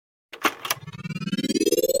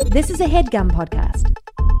This is a HeadGum podcast.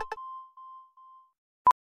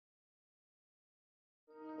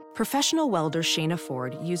 Professional welder Shayna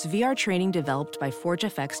Ford used VR training developed by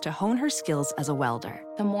ForgeFX to hone her skills as a welder.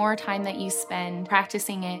 The more time that you spend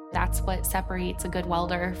practicing it, that's what separates a good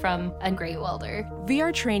welder from a great welder.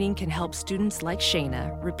 VR training can help students like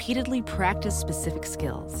Shayna repeatedly practice specific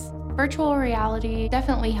skills. Virtual reality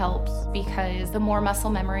definitely helps because the more muscle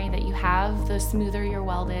memory that you have, the smoother your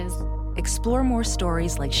weld is. Explore more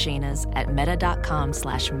stories like Shayna's at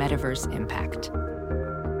meta.com/metaverseimpact.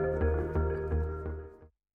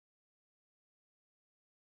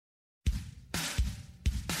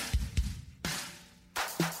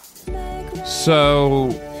 So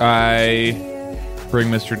I bring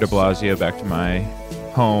Mr. de Blasio back to my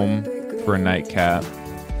home for a nightcap.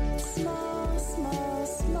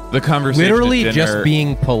 The conversation literally at dinner, just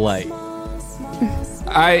being polite.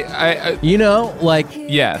 I You know, like,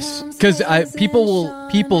 yes, because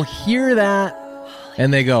people hear that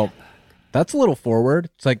and they go, "That's a little forward."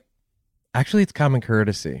 It's like, actually, it's common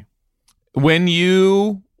courtesy. when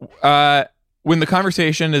the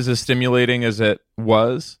conversation is as stimulating as it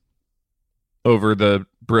was over the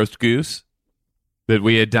roast goose that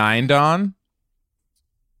we had dined on,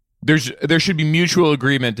 there should be mutual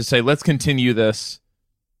agreement to say, let's continue this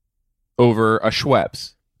over a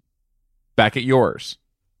Schweppes back at yours.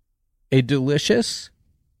 A delicious,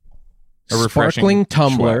 A refreshing sparkling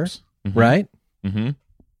tumbler, Schweppes. Mm-hmm. right? Mm-hmm.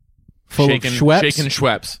 Full of Schweppes. Shaken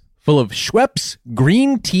Schweppes. Full of Schweppes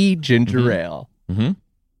green tea ginger ale. Mm-hmm.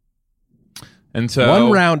 And so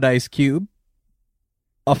One round ice cube.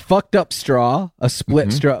 A fucked up straw. A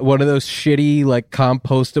split straw. One of those shitty, like,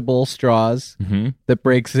 compostable straws that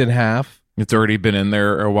breaks in half. it's already been in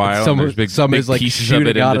there a while. Some and there's big is like pieces shooting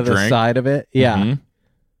of it out in of the the drink. side of it. Yeah. Mhm.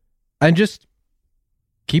 And just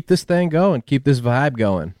keep this thing going. Keep this vibe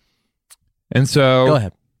going. And so Go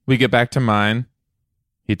ahead. we get back to mine.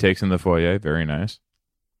 He takes in the foyer. Very nice.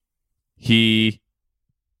 He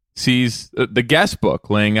sees the guest book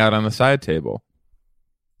laying out on the side table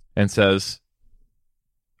and says,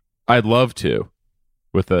 I'd love to,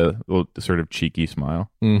 with a little sort of cheeky smile.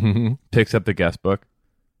 Mm-hmm. Picks up the guest book,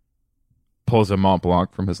 pulls a Mont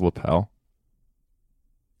Blanc from his lapel,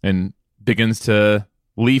 and begins to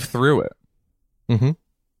leaf through it. Mm-hmm.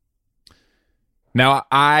 Now,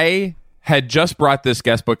 I had just brought this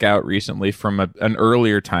guest book out recently from an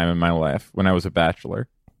earlier time in my life when I was a bachelor,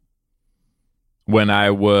 when I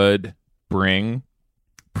would bring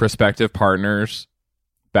prospective partners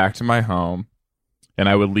back to my home, and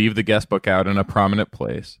I would leave the guest book out in a prominent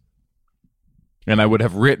place, and I would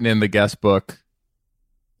have written in the guest book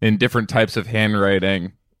in different types of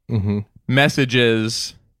handwriting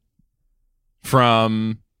messages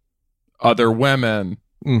from other women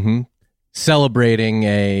Celebrating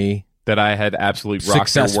a that I had absolutely rocked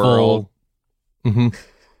successful their world.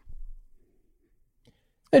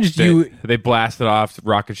 And just They blasted off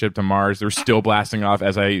rocket ship to Mars. They're still blasting off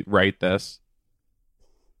as I write this.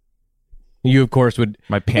 you of course would.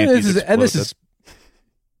 My panties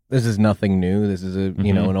This is nothing new. This is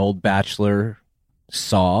an old bachelor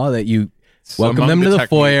saw that you welcome them to the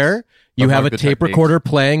foyer. You have a tape recorder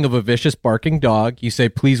playing of a vicious barking dog. You say,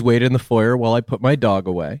 "Please wait in the foyer while I put my dog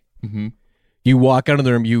away." You walk out of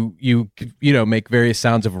the room. You make various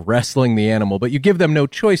sounds of wrestling the animal, but you give them no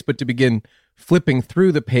choice but to begin flipping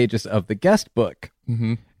through the pages of the guest book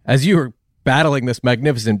as you are battling this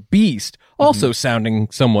magnificent beast, also sounding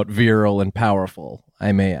somewhat virile and powerful,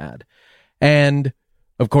 I may add. And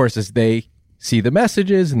of course, as they see the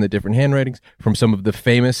messages and the different handwritings from some of the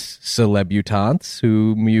famous celebutantes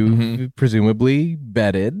whom you presumably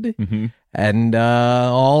vetted, and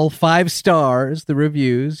all 5 stars, the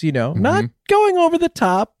reviews, not going over the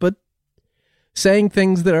top, but saying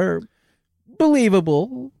things that are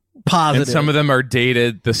believable, positive. And some of them are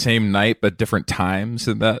dated the same night, but different times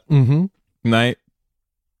in that night.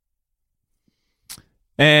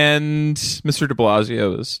 And Mr. de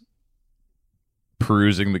Blasio is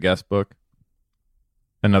perusing the guest book.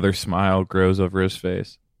 Another smile grows over his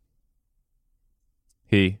face.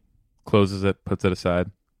 He closes it, puts it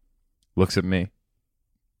aside, looks at me,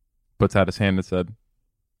 puts out his hand and said,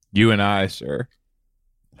 "You and I, sir,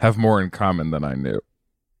 have more in common than I knew."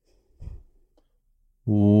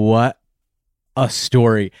 What a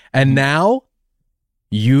story. And now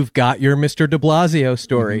you've got your Mr. de Blasio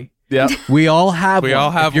story. Yeah. We all have We one.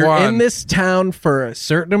 all have if you're one. in this town for a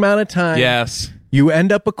certain amount of time, Yes. you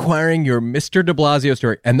end up acquiring your Mr. de Blasio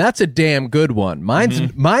story. And that's a damn good one.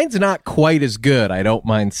 Mine's not quite as good, I don't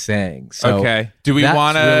mind saying. So okay. Do we that's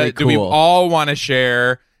want to really do we cool. all want to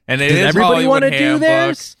share? And it Does is everybody want to do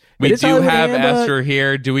theirs? We do have Esther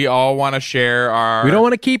here. Do we all want to share our... We don't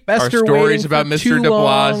want to keep Esther our stories about Mr. de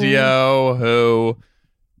Blasio, who...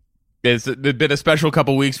 It's been a special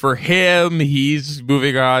couple weeks for him. He's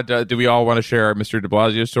moving on. Do we all want to share our Mr. de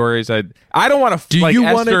Blasio stories? I don't want to... Do you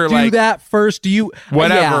want to do that first? Do you...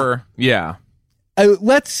 Whatever. Yeah.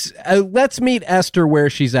 Let's meet Esther where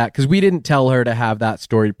she's at, because we didn't tell her to have that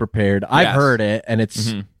story prepared. I've heard it, and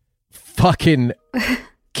it's fucking...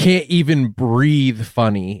 can't even breathe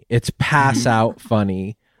funny. It's pass out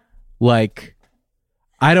funny. Like,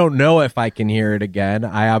 I don't know if I can hear it again.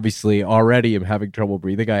 I obviously already am having trouble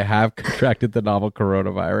breathing. I have contracted the novel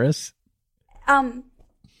coronavirus. Am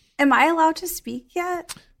I allowed to speak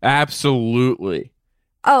yet? Absolutely.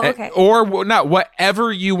 Oh, okay. Or not,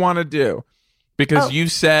 whatever you want to do. Because you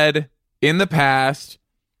said in the past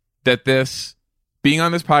that being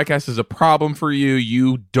on this podcast is a problem for you.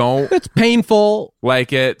 You don't... It's painful.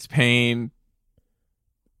 Like it's pain.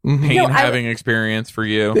 Having experience for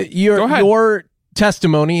you. Go ahead. Your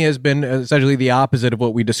testimony has been essentially the opposite of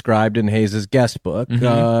what we described in Hayes's guest book.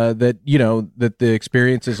 That the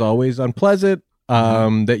experience is always unpleasant.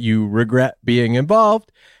 That you regret being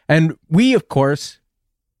involved. And we, of course,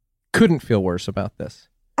 couldn't feel worse about this.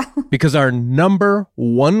 Because our number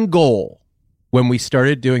one goal when we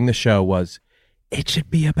started doing the show was... it should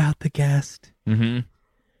be about the guest.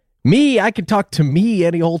 Me, I can talk to me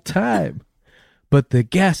any old time. But the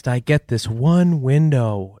guest, I get this one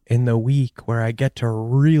window in the week where I get to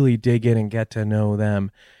really dig in and get to know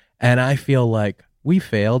them. And I feel like we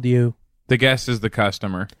failed you. The guest is the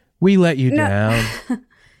customer. We let you down.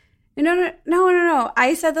 No.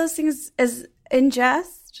 I said those things as in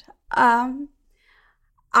jest.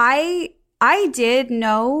 I did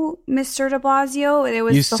know Mr. de Blasio. It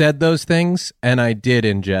was you said those things, and I did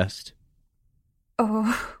ingest.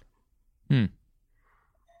 Oh.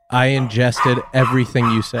 I ingested everything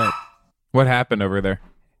you said. What happened over there?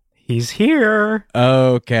 He's here.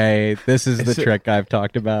 Okay, this is the trick I've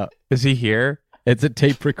talked about. Is he here? It's a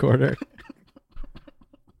tape recorder.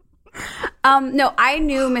 No, I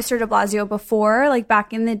knew Mr. de Blasio before, like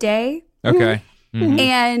back in the day. Okay.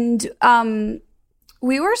 And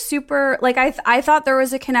we were super, like, I thought there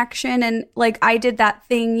was a connection, and, like, I did that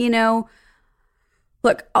thing,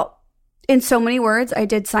 look, in so many words, I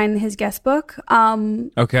did sign his guest book.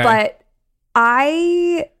 Okay. But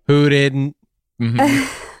Who didn't? Yeah.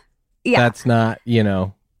 That's not,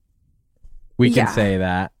 we can say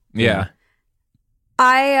that. Yeah.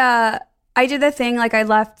 I did the thing, like,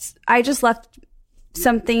 I just left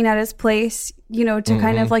something at his place, to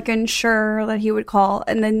kind of, like, ensure that he would call,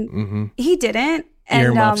 and then he didn't. And,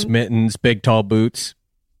 earmuffs, mittens, big tall boots.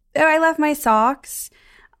 I left my socks.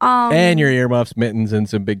 And your earmuffs, mittens, and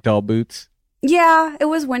some big tall boots. Yeah, it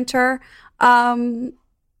was winter. But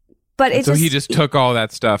he just took all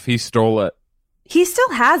that stuff. He stole it. He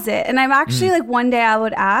still has it. And I'm actually like, one day I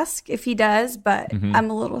would ask if he does, but I'm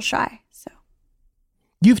a little shy. So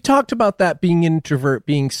you've talked about that being an introvert,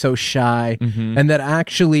 being so shy, and that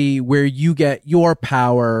actually where you get your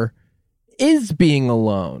power is being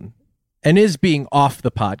alone. And is being off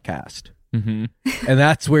the podcast. And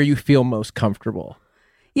that's where you feel most comfortable.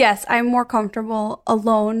 Yes, I'm more comfortable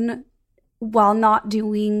alone while not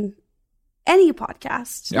doing any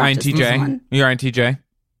podcast. INTJ? You're INTJ?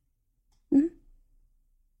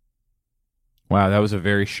 Wow, that was a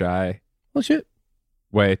very shy... Well, shit.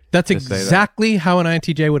 Wait. That's exactly how an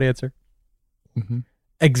INTJ would answer.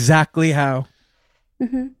 Exactly how.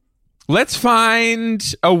 Let's find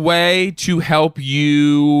a way to help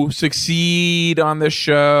you succeed on the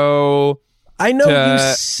show. I know you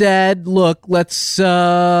said, look, let's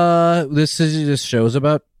this show's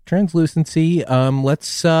about translucency.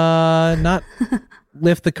 Let's not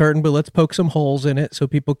lift the curtain, but let's poke some holes in it so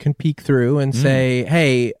people can peek through and say,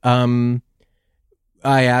 hey, I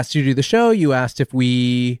asked you to do the show. You asked if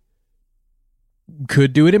we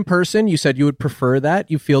could do it in person. You said you would prefer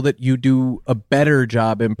that. You feel that you do a better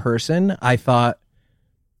job in person. I thought,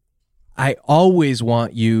 I always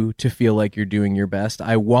want you to feel like you're doing your best.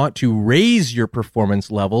 I want to raise your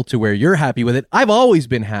performance level to where you're happy with it. I've always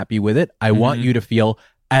been happy with it. I want you to feel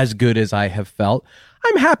as good as I have felt.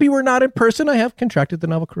 I'm happy we're not in person. I have contracted the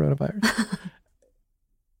novel coronavirus.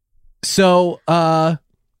 So,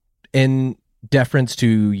 in deference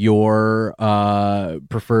to your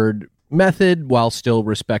preferred method, while still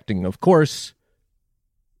respecting, of course,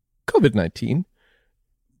 COVID-19,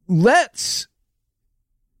 let's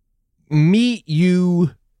meet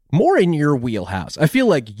you more in your wheelhouse. I feel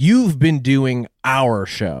like you've been doing our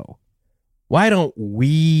show. Why don't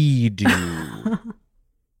we do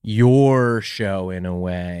your show in a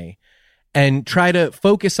way and try to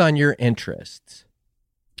focus on your interests?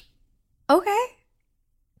 Okay.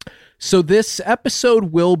 So this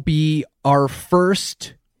episode will be our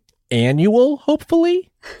first annual,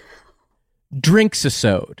 hopefully,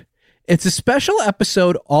 Drinks-isode. It's a special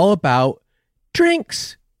episode all about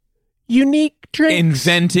drinks, unique drinks.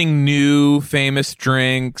 Inventing new famous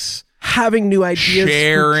drinks. Having new ideas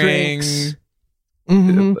sharing. for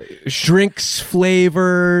drinks. Drinks,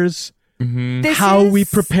 flavors. How we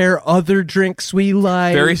prepare other drinks we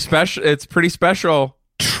like. Very special. It's pretty special.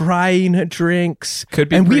 Trying drinks. Could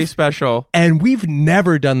be pretty special. And we've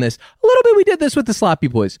never done this. A little bit we did this with the Sloppy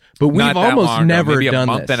Boys, but we've almost never Maybe done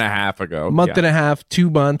this. A month and a half ago. A month and a half,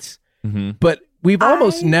 2 months. But we've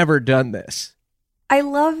almost never done this. I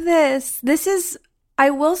love this.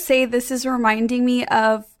 I will say this is reminding me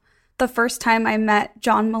of the first time I met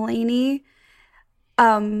John Mulaney.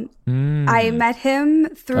 I met him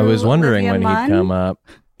through I was wondering Olivia when Munn. he'd come up.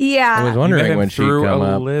 Yeah. I was wondering when she'd come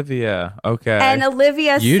up. Olivia. Okay. And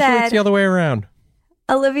Olivia Usually said... it's the other way around.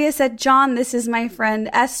 Olivia said, John, this is my friend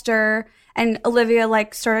Esther. And Olivia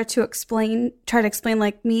started to try to explain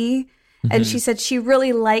like me. And she said she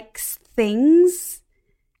really likes things.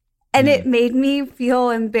 And it made me feel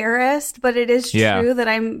embarrassed, but it is true that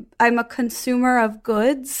I'm a consumer of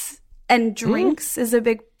goods, and drinks is a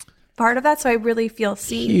big part of that. So I really feel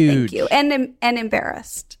seen. Huge. Thank you. And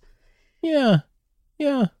embarrassed. Yeah.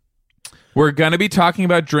 We're going to be talking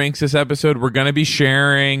about drinks this episode. We're going to be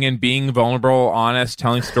sharing and being vulnerable, honest,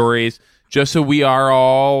 telling stories, just so we are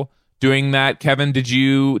all doing that. Kevin, did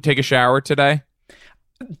you take a shower today?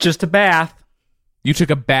 Just a bath. You took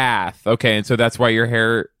a bath. Okay, and so that's why your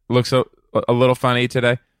hair looks a little funny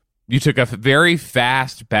today? You took a very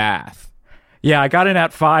fast bath. Yeah, I got in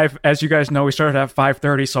at 5. As you guys know, we started at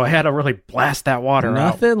 5:30, so I had to really blast that water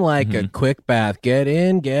out. Nothing like a quick bath. Get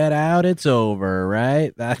in, get out, it's over,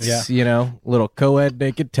 right? That's, little co-ed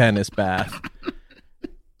naked tennis bath.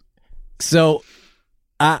 So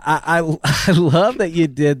I love that you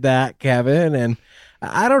did that, Kevin, and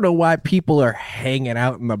I don't know why people are hanging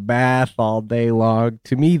out in the bath all day long.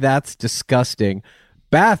 To me, that's disgusting.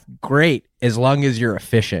 Bath, great, as long as you're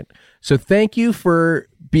efficient. So thank you for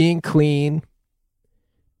being clean.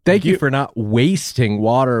 Thank you for not wasting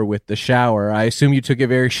water with the shower. I assume you took a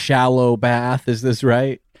very shallow bath. Is this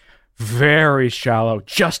right? Very shallow,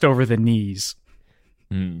 just over the knees.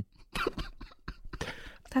 That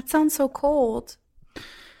sounds so cold.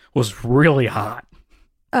 Was really hot.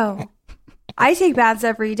 Oh. I take baths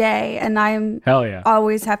every day, and Hell yeah.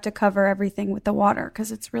 always have to cover everything with the water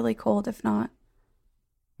because it's really cold if not.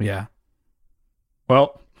 Yeah.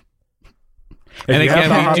 Well... And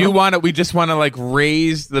again, we just want to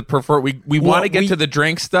raise the we want to get to the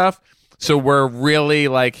drink stuff, so we're really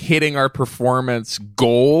hitting our performance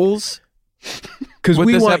goals. Because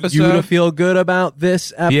we want you to feel good about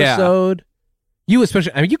this episode. Yeah. You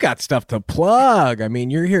especially, you got stuff to plug.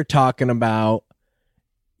 You're here talking about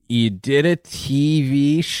you did a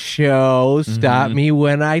TV show, Stop Me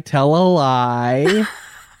When I Tell a Lie.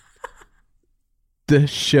 The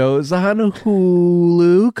show's on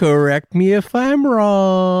Hulu. Correct me if I'm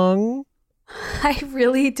wrong. I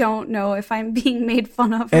really don't know if I'm being made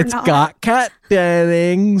fun of or not. It's got Kat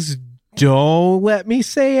Dennings. Don't let me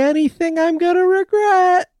say anything I'm going to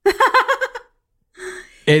regret.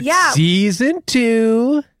 It's season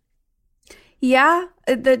 2. Yeah,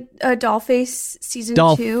 the Dollface season 2.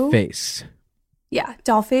 Dollface. Yeah,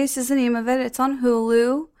 Dollface is the name of it. It's on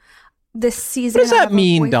Hulu. This season. What does that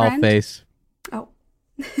mean, Dollface? Oh.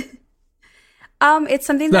 It's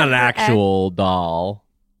something it's that not an actual doll.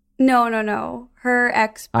 No. Her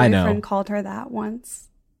ex-boyfriend called her that once.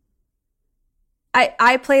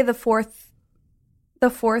 I play the fourth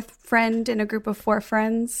friend in a group of 4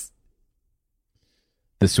 friends.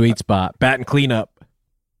 The sweet spot. Bat and clean up.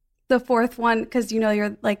 The 4th one, because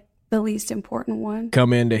you're the least important one.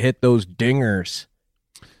 Come in to hit those dingers.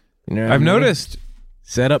 I've noticed.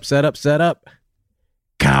 Set up.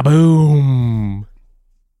 Kaboom.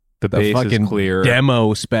 The base fucking is clear.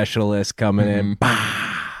 Demo specialist coming in. Bah.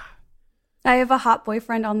 I have a hot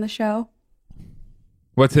boyfriend on the show.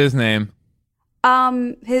 What's his name?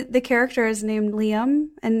 The character is named Liam,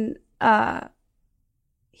 and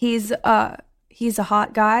he's a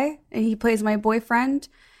hot guy, and he plays my boyfriend.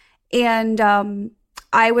 And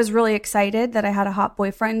I was really excited that I had a hot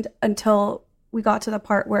boyfriend until we got to the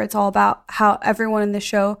part where it's all about how everyone in the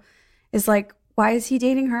show is like, why is he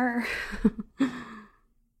dating her?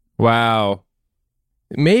 Wow.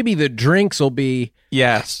 Maybe the drinks will be,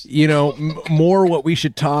 more what we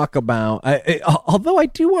should talk about. Although I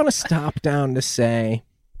do want to stop down to say,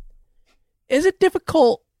 is it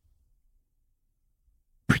difficult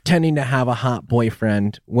pretending to have a hot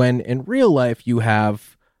boyfriend when in real life you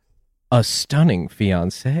have a stunning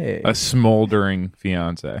fiance. A smoldering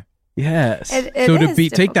fiance. Yes. It so to is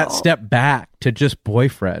take that difficult. step back to just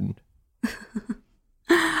boyfriend.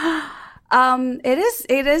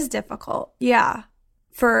 It is difficult. Yeah.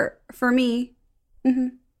 For me. Mm-hmm.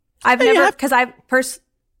 I had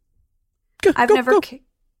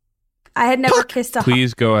never kissed a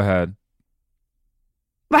Please go ahead.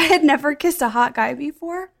 I had never kissed a hot guy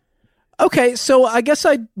before. Okay, so I guess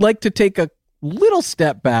I'd like to take a little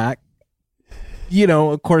step back. You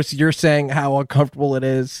know, of course, you're saying how uncomfortable it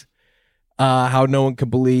is, how no one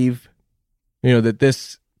could believe, that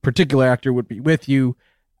this particular actor would be with you.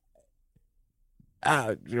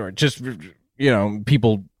 Just,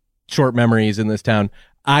 people, short memories in this town.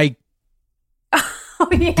 I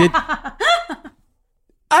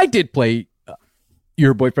did play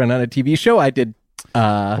your boyfriend on a TV show. I did.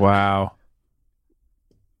 Wow.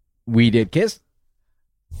 We did kiss.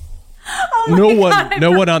 Oh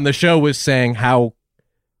No one on the show was saying how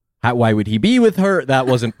why would he be with her? That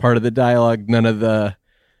wasn't part of the dialogue.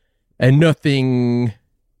 Nothing.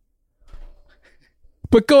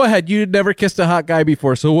 But go ahead. You'd never kissed a hot guy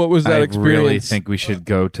before, so what was that experience? I really think we should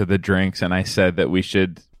go to the drinks, and I said that we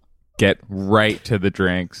should get right to the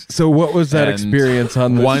drinks. So what was that experience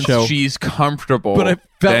on the show? Once she's comfortable, But it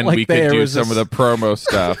felt then like we could do was some of the promo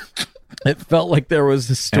stuff. It felt like there was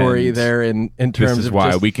a story And there in terms of This is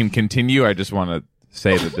why just- we can continue. I just want to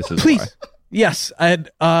say that this is Please. why. Yes, I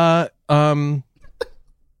had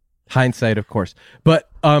hindsight, of course. But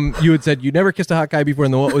you had said you never kissed a hot guy before,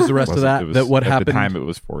 and then what was the rest of that? It was- That what at happened? the time, it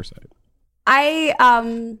was foresight. I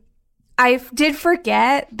did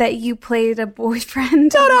forget that you played a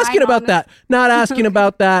boyfriend. Not asking about that. Not asking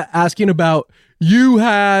about that. Asking about you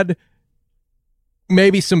had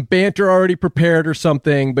maybe some banter already prepared or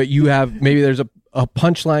something, but you have maybe there's a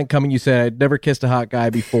punchline coming. You said I'd never kissed a hot guy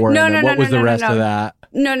before. No, and then no, what no, was no, the no, rest no. of that?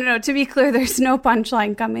 No. To be clear, there's no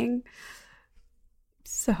punchline coming.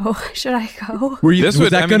 So should I go? Were you? This Was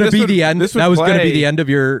would- that I mean, going to this be would- the end? this would That was going to be play- the end of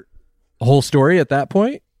your whole story at that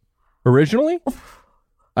point. Originally,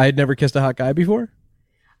 I had never kissed a hot guy before.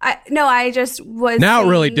 I just was. Now it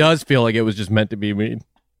really saying- does feel like it was just meant to be mean.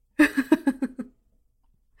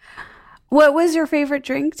 What was your favorite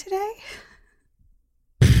drink today?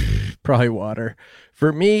 Probably water.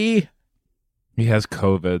 For me, He has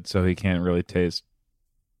COVID, so he can't really taste.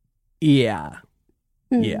 yeah.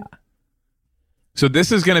 Hmm. Yeah. So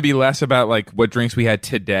this is going to be less about like what drinks we had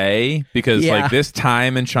today, because Yeah. like this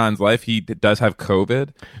time in Sean's life, he does have COVID.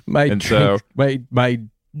 My And drink, so- my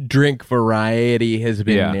drink variety has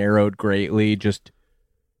been Yeah. narrowed greatly just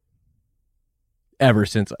ever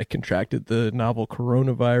since I contracted the novel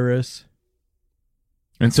coronavirus.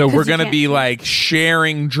 And so we're 'Cause you going to can't be drink. like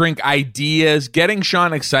sharing drink ideas, getting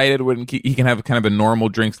Sean excited when he can have kind of a normal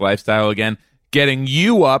drinks lifestyle again, getting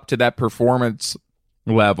you up to that performance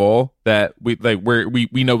level that we like where we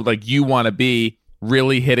know like you want to be,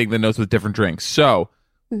 really hitting the notes with different drinks. So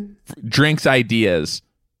drinks ideas.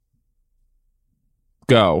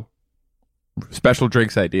 Go. Special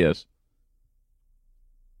drinks ideas.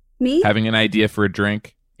 Me? Having an idea for a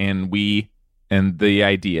drink and the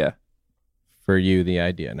idea. For you, the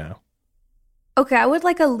idea now. Okay, I would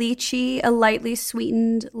like a lychee, a lightly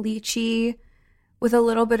sweetened lychee with a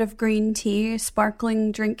little bit of green tea,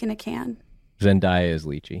 sparkling drink in a can. Zendaya is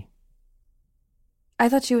lychee. I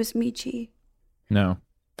thought she was Michi. No.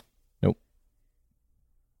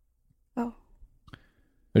 Oh.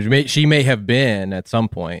 She may have been at some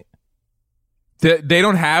point. They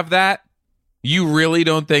don't have that? You really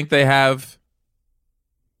don't think they have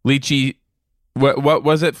lychee? What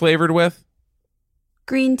was it flavored with?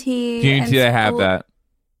 Green tea. Green tea, they have a- that.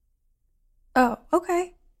 Oh,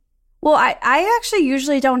 okay. Well, I actually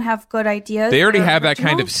usually don't have good ideas. They already that are have that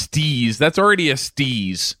kind of original. steez. That's already a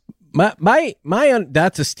steez.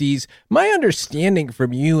 That's a steez. My understanding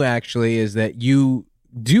from you actually is that you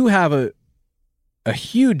do have a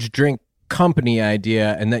huge drink company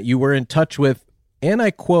idea, and that you were in touch with, and I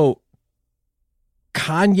quote,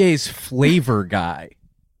 Kanye's flavor guy.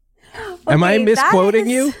 Am I Okay, that misquoting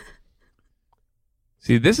is- you?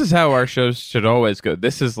 See, this is how our shows should always go.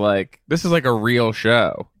 This is like a real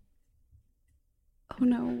show. Oh,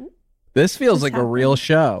 no. This feels What's like a real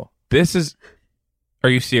show. This is. Are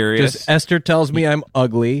you serious? Just Esther tells me I'm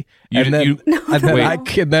ugly, You- and then you- and then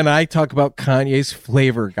Wait. then I talk about Kanye's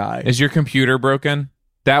flavor guy. Is your computer broken?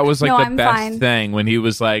 That was like No, the I'm best fine. thing when he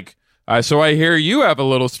was like, so I hear you have a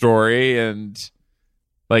little story, and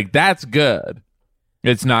like that's good.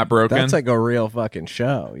 It's not broken. That's like a real fucking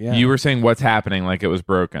show. Yeah. You were saying what's happening like it was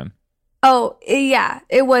broken. Oh, yeah.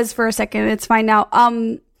 It was for a second. It's fine now.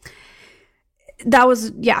 That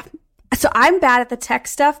was, yeah. So I'm bad at the tech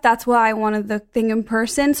stuff. That's why I wanted the thing in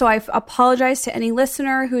person. So I apologize to any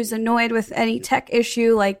listener who's annoyed with any tech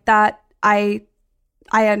issue like that. I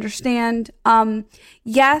understand.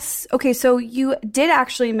 Yes. Okay. So you did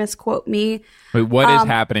actually misquote me. Wait, what is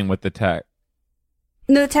happening with the tech?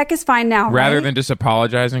 No, the tech is fine now. Rather right? than just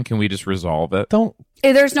apologizing, can we just resolve it?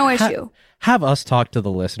 There's no issue. Have us talk to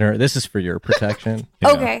the listener. This is for your protection.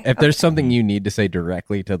 Okay. If there's something you need to say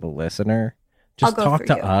directly to the listener, just talk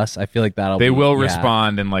to us. I feel like they will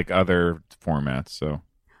respond in like other formats. So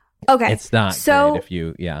okay, it's not great if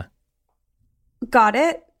you got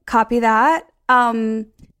it. Copy that.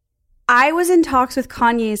 I was in talks with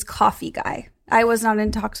Kanye's coffee guy. I was not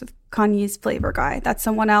in talks with Kanye's flavor guy. That's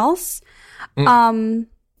someone else, who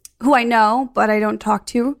I know, but I don't talk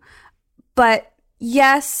to. But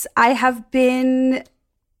yes, I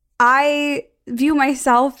view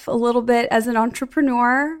myself a little bit as an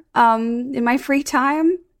entrepreneur in my free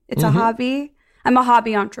time. It's a hobby. I'm a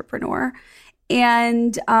hobby entrepreneur.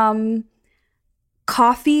 And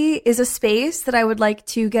coffee is a space that I would like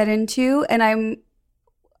to get into. And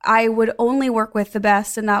I would only work with the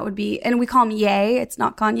best, and that would be, and we call him Ye. It's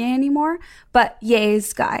not Kanye anymore, but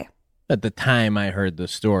Ye's guy. At the time I heard the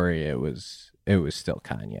story, it was still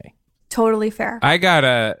Kanye. Totally fair. I got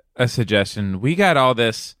a suggestion. We got all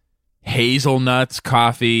this hazelnuts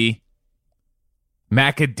coffee,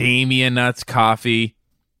 macadamia nuts coffee.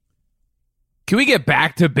 Can we get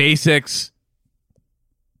back to basics?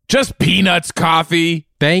 Just peanuts coffee.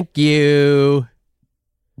 Thank you.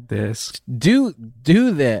 Do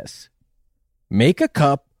this. Make a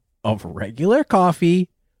cup of regular coffee,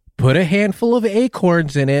 put a handful of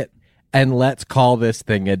acorns in it, and let's call this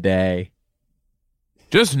thing a day.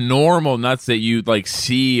 Just normal nuts that you like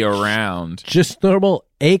see around. Just normal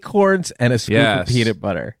acorns and a scoop of peanut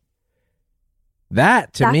butter.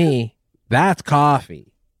 That to me, that's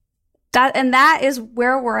coffee. That is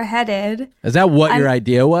where we're headed. Is that what your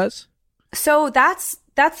idea was? So that's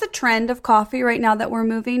the trend of coffee right now that we're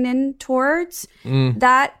moving in towards.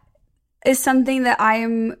 That is something that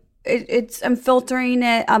I'm filtering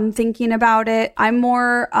it. I'm thinking about it. I'm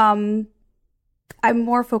more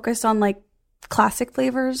focused on like classic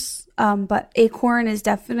flavors. But acorn is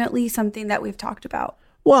definitely something that we've talked about.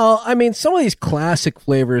 Well, I mean, some of these classic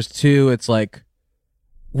flavors too, it's like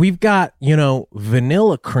we've got,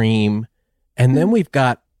 vanilla cream, and then we've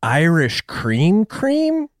got Irish cream.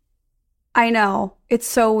 I know. It's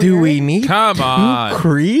so weird. Do we need Come on.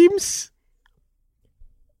 creams?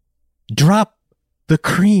 Drop the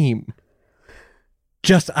cream.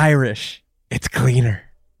 Just Irish. It's cleaner.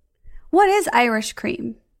 What is Irish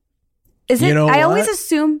cream? Is it? You know I what? always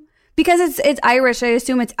assume because it's Irish. I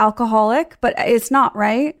assume it's alcoholic, but it's not,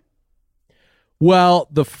 right? Well,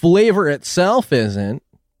 the flavor itself isn't.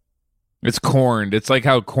 It's corned. It's like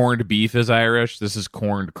how corned beef is Irish. This is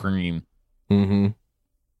corned cream. Mm-hmm.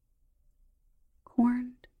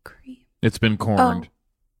 Corned cream. It's been corned.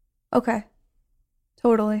 Oh. Okay.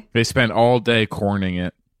 Totally. They spent all day corning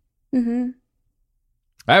it. Mm-hmm.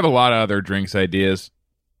 I have a lot of other drinks ideas.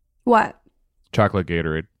 What? Chocolate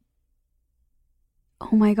Gatorade.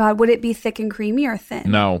 Oh my God. Would it be thick and creamy or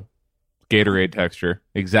thin? No. Gatorade texture.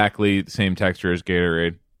 Exactly the same texture as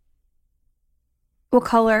Gatorade. What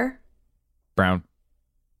color? Brown.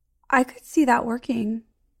 I could see that working.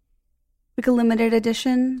 Like a limited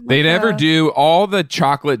edition. They never do all the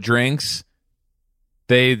chocolate drinks.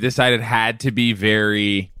 They decided had to be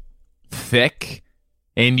very thick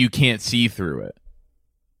and you can't see through it.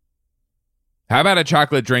 How about a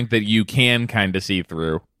chocolate drink that you can kind of see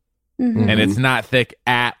through? Mm-hmm. And it's not thick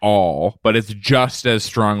at all, but it's just as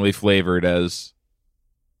strongly flavored as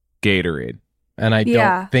Gatorade. And I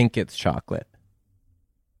don't think it's chocolate.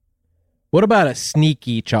 What about a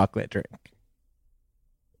sneaky chocolate drink?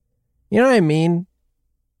 You know what I mean?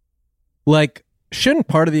 Like, shouldn't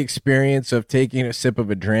part of the experience of taking a sip of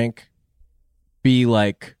a drink be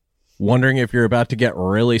like wondering if you're about to get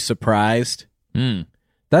really surprised?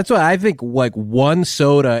 That's why I think like one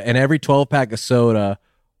soda, and every 12-pack of soda,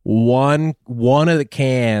 one of the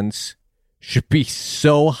cans should be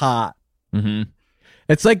so hot. Mm-hmm.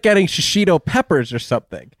 It's like getting shishito peppers or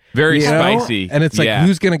something. Very spicy. And it's like,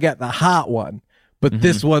 who's going to get the hot one? But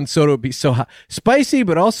this one soda would be so hot. Spicy,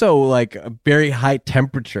 but also like a very high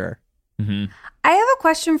temperature. I have a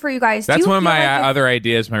question for you guys. That's one of my other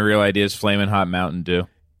ideas. My real idea is Flamin' Hot Mountain Dew.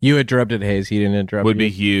 You interrupted Hayes. He didn't interrupt Would you. be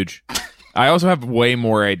huge. I also have way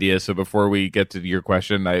more ideas. So before we get to your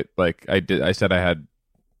question, I said I had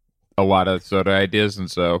a lot of soda ideas,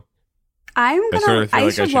 and so I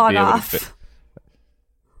should log off.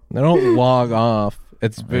 They don't log off.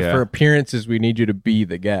 It's for appearances. We need you to be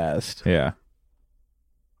the guest. Yeah.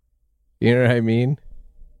 You know what I mean?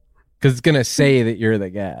 Because it's going to say that you're the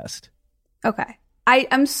guest. Okay. I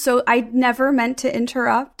never meant to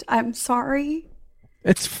interrupt. I'm sorry.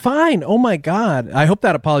 It's fine. Oh my God. I hope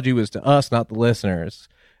that apology was to us, not the listeners.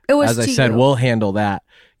 It was As I to said, you. we'll handle that.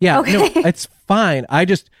 Yeah, Okay. no, it's fine.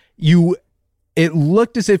 It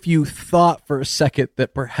looked as if you thought for a second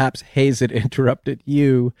that perhaps Hayes had interrupted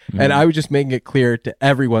you. And I was just making it clear to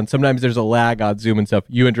everyone. Sometimes there's a lag on Zoom and stuff.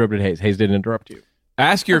 You interrupted Hayes. Hayes didn't interrupt you.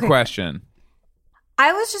 Ask your question.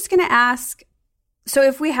 I was just going to ask, so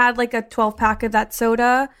if we had like a 12-pack of that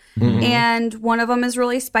soda and one of them is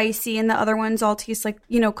really spicy and the other ones all taste like,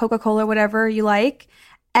 Coca-Cola, whatever you like,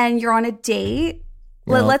 and you're on a date,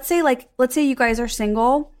 let's say you guys are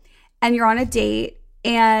single and you're on a date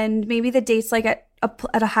and maybe the date's like at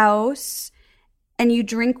a house and you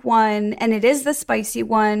drink one and it is the spicy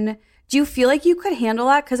one. Do you feel like you could handle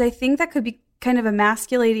that? Because I think that could be kind of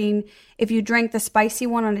emasculating if you drank the spicy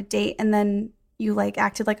one on a date and then you like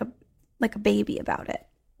acted like a baby about it.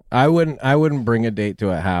 I wouldn't bring a date to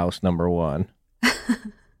a house, number one.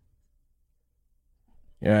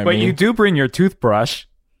 But you do bring your toothbrush.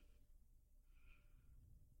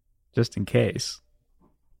 Just in case.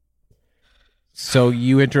 So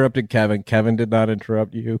you interrupted Kevin. Kevin did not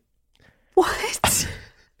interrupt you. What?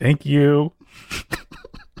 Thank you.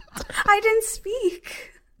 I didn't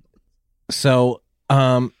speak. So,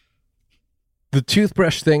 the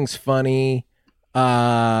toothbrush thing's funny.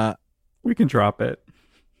 We can drop it.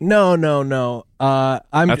 No.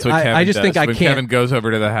 That's what Kevin I just does. think I when can't. Kevin goes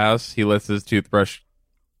over to the house, he lets his toothbrush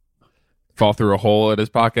fall through a hole in his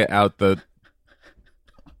pocket out the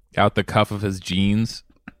cuff of his jeans.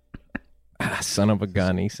 Son of a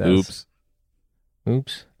gun, he says.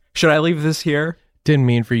 Oops. Should I leave this here? Didn't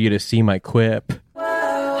mean for you to see my quip.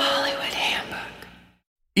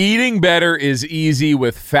 Eating better is easy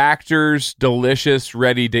with Factor's delicious,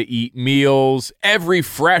 ready-to-eat meals. Every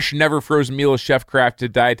fresh, never frozen meal is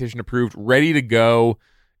chef-crafted, dietitian-approved, ready to go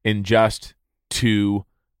in just 2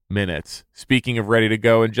 minutes. Speaking of ready to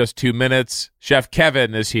go in just 2 minutes, Chef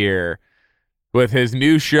Kevin is here with his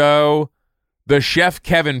new show, The Chef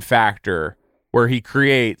Kevin Factor, where he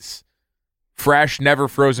creates fresh, never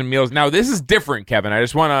frozen meals. Now, this is different, Kevin. I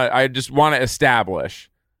just want to establish.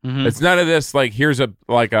 Mm-hmm. It's none of this like here's a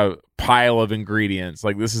pile of ingredients.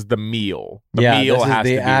 Like this is the meal. The meal has to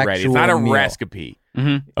be ready. It's not a recipe.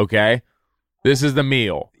 Mm-hmm. Okay, this is the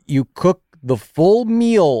meal. You cook the full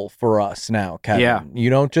meal for us now, Kevin. Yeah. You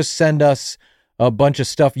don't just send us a bunch of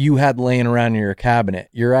stuff you had laying around in your cabinet.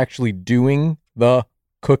 You're actually doing the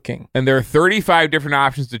cooking. And there are 35 different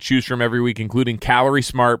options to choose from every week, including Calorie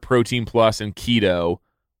Smart, Protein Plus, and Keto.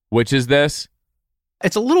 Which is this?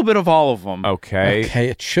 It's a little bit of all of them. Okay,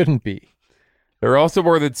 it shouldn't be. There are also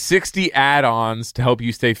more than 60 add-ons to help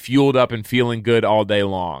you stay fueled up and feeling good all day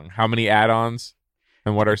long. How many add-ons?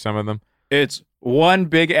 And what are some of them? It's one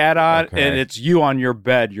big add-on, and it's you on your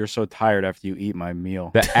bed. You're so tired after you eat my meal.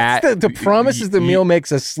 The promise is the meal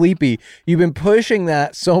makes us sleepy. You've been pushing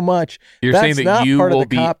that so much. You're That's saying that you part of will the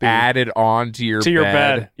be copy. added on to your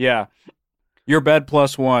bed. Yeah. Your bed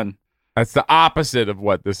plus one. That's the opposite of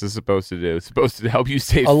what this is supposed to do. It's supposed to help you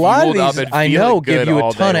stay a lot fueled of up these, and I feeling know, good give you a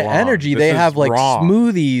all ton day of long. energy. This They is have like wrong.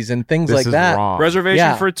 smoothies and things This like is that. wrong.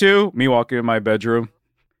 Reservation for two. Me walking in my bedroom.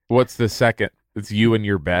 What's the second? It's you in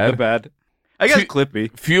your bed? The bed. I guess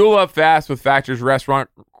Clippy. Fuel up fast with Factor's restaurant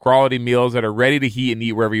quality meals that are ready to heat and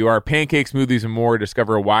eat wherever you are. Pancakes, smoothies, and more.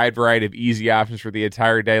 Discover a wide variety of easy options for the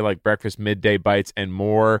entire day, like breakfast, midday bites, and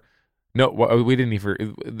more. No, we didn't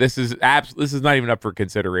even. This is not even up for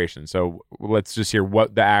consideration. So let's just hear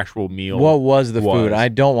what the actual meal. What was the food? I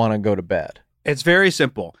don't want to go to bed. It's very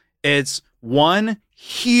simple. It's one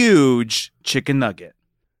huge chicken nugget.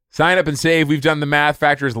 Sign up and save. We've done the math.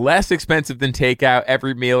 Factor is less expensive than takeout.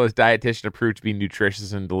 Every meal is dietitian approved to be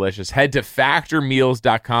nutritious and delicious. Head to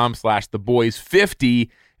factormeals.com/theboys50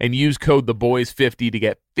 and use code theboys50 to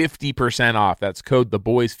get 50% off. That's code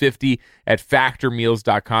theboys50 at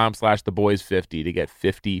factormeals.com/theboys50 to get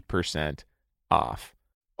 50% off.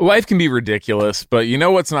 Life can be ridiculous, but you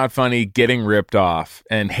know what's not funny? Getting ripped off.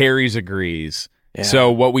 And Harry's agrees. Yeah.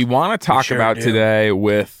 So what we want to talk about today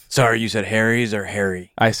with... Sorry, you said Harry's or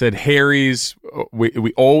Harry? I said Harry's.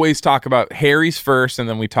 We always talk about Harry's first, and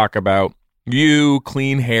then we talk about you,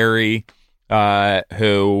 Clean Harry,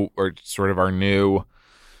 who are sort of our new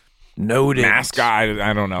noted mascot.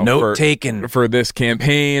 I don't know. Note taken for this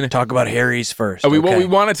campaign. Talk about Harry's first. What we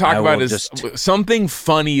want to talk about is something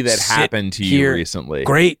funny that happened to you recently.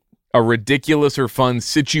 Great. A ridiculous or fun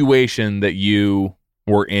situation that you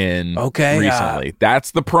were in recently. That's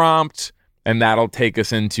the prompt. And that'll take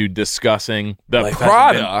us into discussing the Life hasn't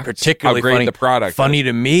been product, particularly how great funny. the product Funny is.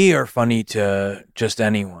 to me or funny to just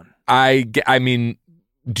anyone? I mean,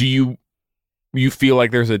 do you feel like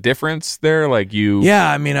there's a difference there? Like you...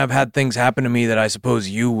 Yeah, I mean, I've had things happen to me that I suppose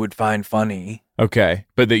you would find funny. Okay,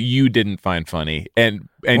 but that you didn't find funny. And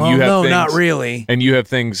well, you have no, things, not really. And you have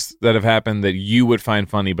things that have happened that you would find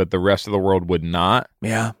funny, but the rest of the world would not.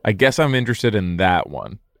 Yeah. I guess I'm interested in that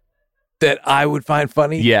one. That I would find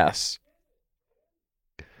funny? Yes.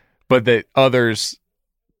 But that others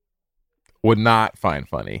would not find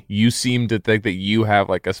funny. You seem to think that you have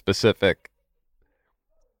like a specific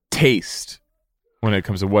taste when it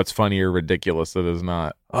comes to what's funny or ridiculous that is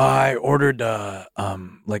not. I ordered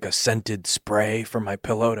like a scented spray for my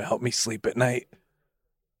pillow to help me sleep at night.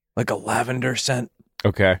 Like a lavender scent.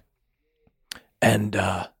 Okay. And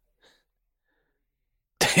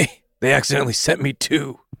they accidentally sent me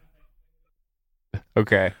 2.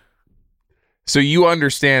 Okay. So you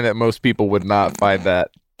understand that most people would not find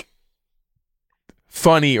that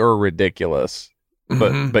funny or ridiculous.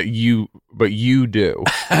 But you do.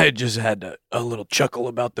 I just had a little chuckle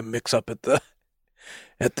about the mix up at the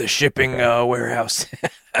shipping warehouse.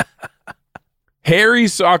 Harry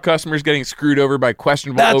saw customers getting screwed over by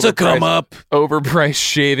questionable That's a come up. Overpriced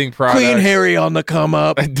shaving products. Clean Harry on the come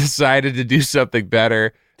up. And decided to do something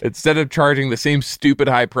better. Instead of charging the same stupid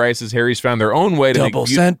high prices, Harry's found their own way to double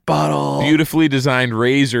cent bottle. Beautifully designed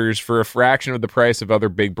razors for a fraction of the price of other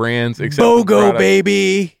big brands. BOGO,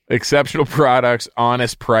 baby. Exceptional products,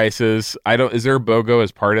 honest prices. Is there a BOGO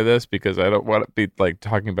as part of this? Because I don't want to be like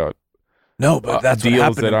talking about but that's deals what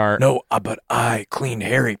happened. that aren't. No, but I, Clean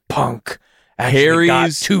Harry punk, actually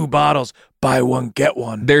got 2 bottles. Buy one, get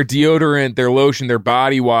one. Their deodorant, their lotion, their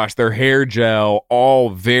body wash, their hair gel, all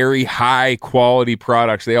very high quality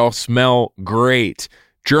products. They all smell great.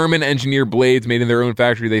 German engineered blades made in their own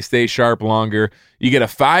factory. They stay sharp longer. You get a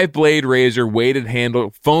 5-blade razor, weighted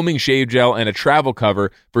handle, foaming shave gel, and a travel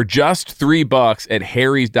cover for just $3 at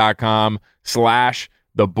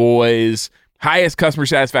harrys.com/theboys. Highest customer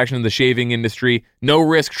satisfaction in the shaving industry. No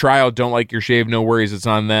risk trial. Don't like your shave. No worries. It's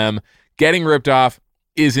on them. Getting ripped off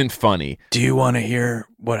isn't funny. Do you want to hear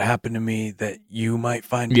what happened to me that you might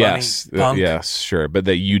find funny? Yes. Punk? Yes, sure. But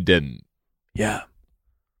that you didn't. Yeah.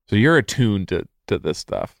 So you're attuned to this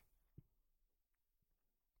stuff.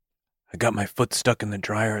 I got my foot stuck in the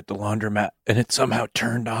dryer at the laundromat and it somehow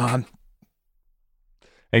turned on.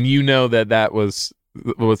 And you know that was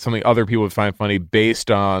something other people would find funny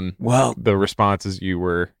based on the responses you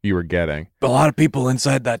were getting. A lot of people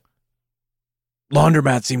inside that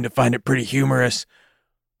laundromat seemed to find it pretty humorous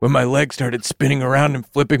when my leg started spinning around and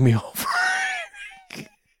flipping me over.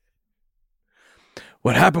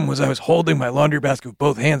 What happened was I was holding my laundry basket with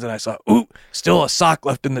both hands and I saw, still a sock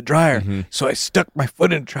left in the dryer. Mm-hmm. So I stuck my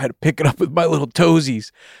foot in and tried to pick it up with my little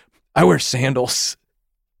toesies. I wear sandals.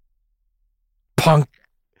 Punk.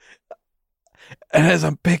 And as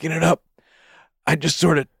I'm picking it up, I just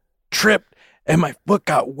sort of tripped and my foot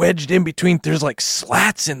got wedged in between. There's like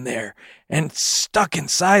slats in there and stuck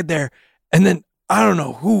inside there. And then I don't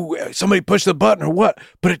know somebody pushed the button or what,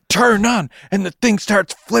 but it turned on and the thing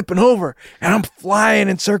starts flipping over and I'm flying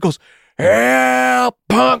in circles. Help,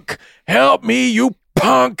 punk. Help me, you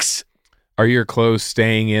punks. Are your clothes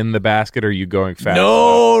staying in the basket or are you going fast?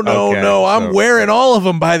 No. I'm wearing all of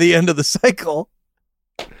them by the end of the cycle.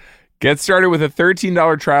 Get started with a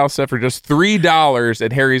 $13 trial set for just $3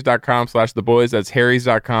 at harrys.com/theboys. That's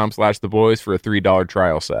harrys.com/theboys for a $3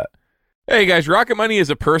 trial set. Hey guys, Rocket Money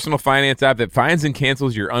is a personal finance app that finds and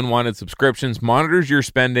cancels your unwanted subscriptions, monitors your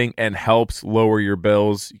spending, and helps lower your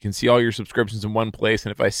bills. You can see all your subscriptions in one place,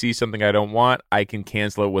 and if I see something I don't want, I can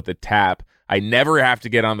cancel it with a tap. I never have to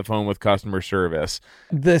get on the phone with customer service.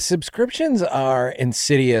 The subscriptions are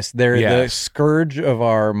insidious. They're the scourge of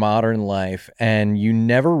our modern life, and you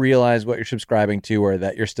never realize what you're subscribing to or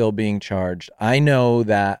that you're still being charged. I know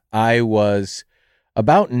that I was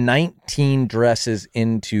about 19 dresses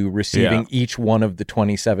into receiving each one of the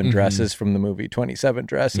 27 dresses from the movie 27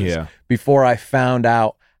 Dresses before I found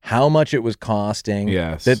out how much it was costing,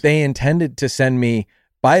 that they intended to send me,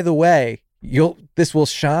 by the way, this will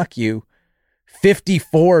shock you,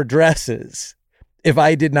 54 dresses if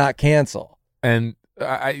I did not cancel. And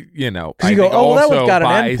I you go, well, that one's got an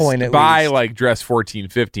endpoint at by least. like dress 14,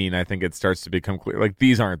 15, I think it starts to become clear. Like,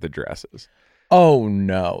 these aren't the dresses. Oh,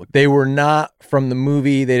 no. They were not from the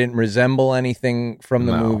movie. They didn't resemble anything from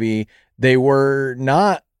the movie. They were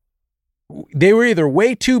not. They were either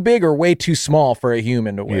way too big or way too small for a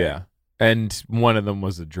human to wear. Yeah. And one of them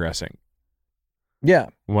was a dressing. Yeah.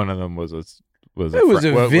 One of them was a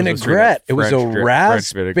vinaigrette. It was a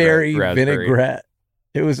raspberry vinaigrette.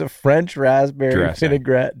 It was a French raspberry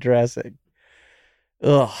vinaigrette dressing.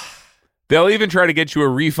 Ugh. They'll even try to get you a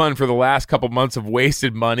refund for the last couple months of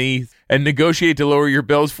wasted money and negotiate to lower your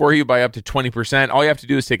bills for you by up to 20%. All you have to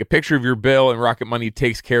do is take a picture of your bill, and Rocket Money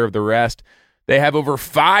takes care of the rest. They have over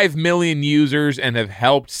 5 million users and have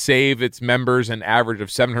helped save its members an average of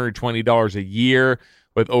 $720 a year,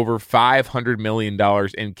 with over $500 million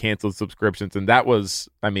in canceled subscriptions. And that was,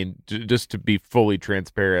 I mean, just to be fully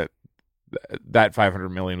transparent, that $500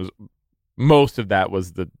 million was, most of that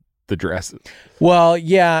was the dresses. Well,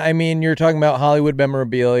 yeah, I mean, you're talking about Hollywood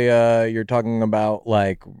memorabilia, you're talking about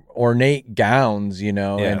like ornate gowns, you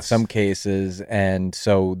know, in some cases. And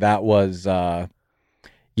so that was, that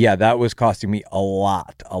was costing me a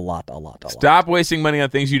lot. Stop wasting money on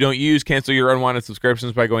things you don't use. Cancel your unwanted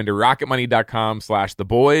subscriptions by going to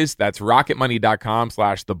rocketmoney.com/theboys. That's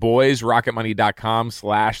rocketmoney.com/theboys,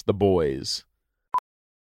 rocketmoney.com/theboys.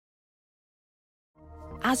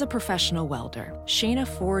 As a professional welder, Shayna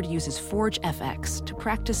Ford uses Forge FX to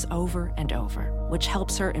practice over and over, which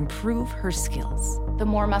helps her improve her skills. The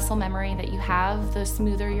more muscle memory that you have, the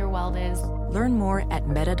smoother your weld is. Learn more at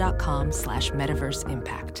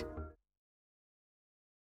meta.com/metaverseimpact.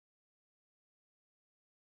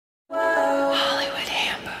 Hollywood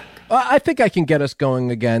Handbook. I think I can get us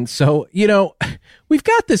going again. So, you know, we've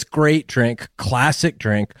got this great drink, classic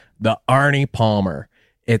drink, the Arnie Palmer.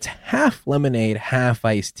 It's half lemonade, half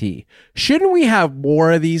iced tea. Shouldn't we have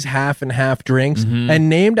more of these half and half drinks and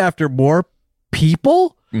named after more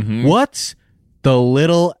people? What's the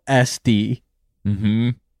little SD?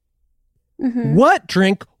 What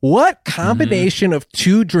drink, what combination of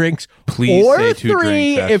two drinks, Please or say two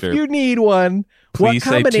three drinks, if Esther. you need one, Please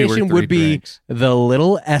what say 2 or combination 3 would be drinks. the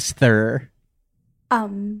little Esther?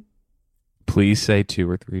 Please say 2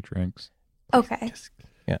 or 3 drinks. Okay.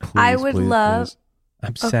 Yeah. I would love... Please.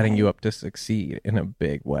 I'm setting you up to succeed in a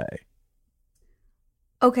big way.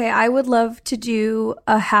 Okay, I would love to do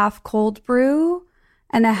a half cold brew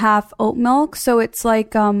and a half oat milk. So it's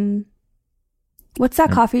like, what's that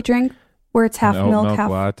coffee drink where it's half An oat milk, half...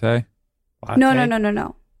 latte? No.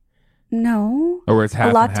 No. Or where it's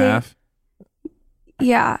half latte. and half?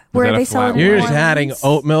 Yeah, that where a they sell it flat in You're New just adding Orleans.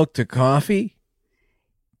 oat milk to coffee?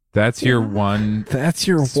 That's your one That's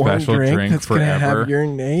your one special drink that's going to forever. have your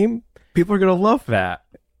name? People are gonna love that.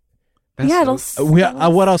 Yeah, it'll...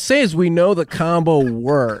 What I'll say is we know the combo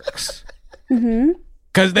works.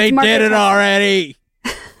 Because they It's market did it tested. already.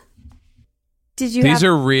 Did you These have...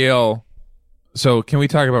 are real. So can we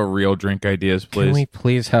talk about real drink ideas, please? Can we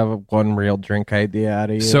please have one real drink idea out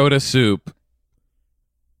of you? Soda soup.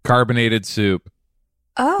 Carbonated soup.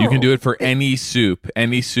 Oh. You can do it for any soup.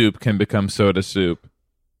 Any soup can become soda soup.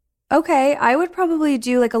 Okay, I would probably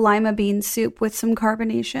do like a lima bean soup with some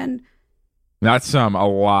carbonation. Not some, a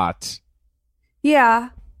lot. Yeah.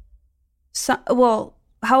 So, well,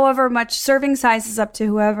 however much serving size is up to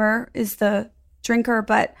whoever is the drinker,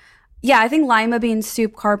 but yeah, I think lima bean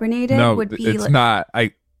soup carbonated would be it's like... not.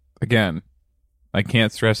 I can't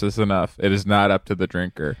stress this enough. It is not up to the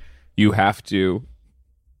drinker. You have to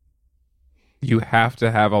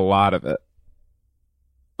have a lot of it.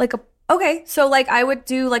 Like okay, so like I would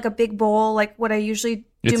do like a big bowl, like what I usually do.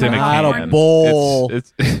 It's in a Not can. a bowl.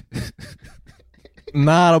 It's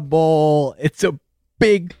Not a bowl. It's a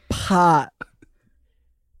big pot.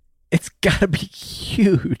 It's got to be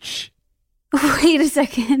huge. Wait a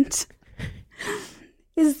second.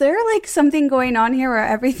 Is there like something going on here where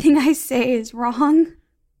everything I say is wrong?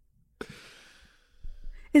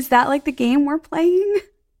 Is that like the game we're playing?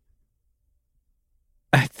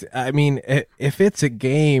 I mean, if it's a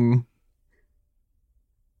game,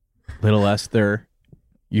 little Esther,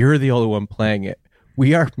 you're the only one playing it.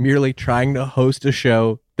 We are merely trying to host a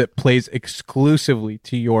show that plays exclusively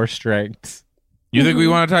to your strengths. You think we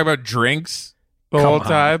want to talk about drinks the whole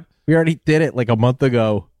time? We already did it like a month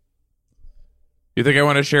ago. You think I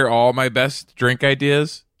want to share all my best drink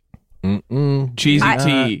ideas? Cheesy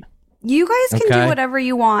tea. You guys can do whatever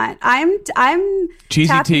you want. I'm Cheesy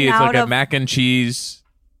tapping tea is out like a of- mac and cheese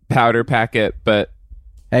powder packet, but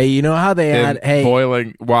Hey, you know how they in add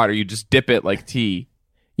boiling water. You just dip it like tea.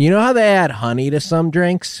 You know how they add honey to some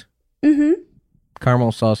drinks?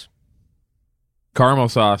 Caramel sauce. Caramel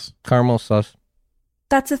sauce. Caramel sauce.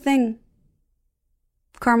 That's a thing.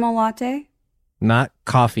 Caramel latte. Not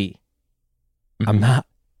coffee. I'm not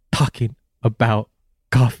talking about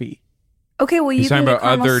coffee. Okay, well you He's can talking get about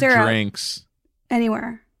caramel other syrup drinks.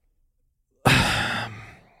 anywhere.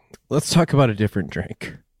 Let's talk about a different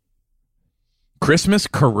drink. Christmas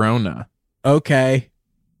Corona. Okay.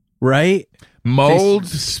 right? Mold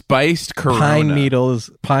spiced Corona.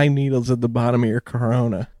 Pine needles at the bottom of your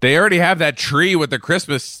Corona. They already have that tree with the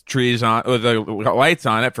Christmas trees on, with the lights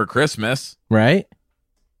on it for Christmas. Right?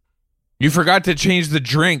 You forgot to change the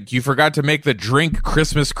drink. You forgot to make the drink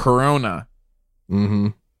Christmas Corona. Mm-hmm.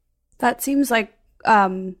 That seems like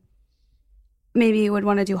maybe you would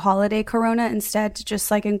want to do holiday Corona instead to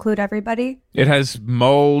just like include everybody. It has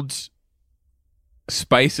mold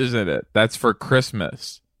spices in it. That's for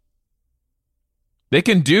Christmas. They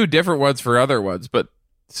can do different ones for other ones, but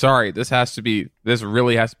sorry, this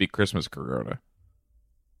really has to be Christmas Corona.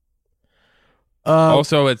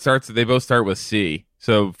 Also, they both start with C.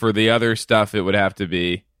 So for the other stuff, it would have to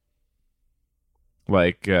be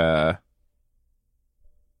like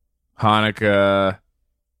Hanukkah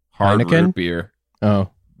hard root beer. Oh.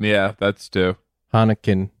 Yeah, that's two.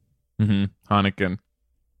 Heineken. Mm-hmm. Heineken.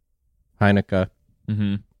 Heineke.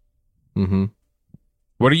 Mm-hmm. Mm-hmm.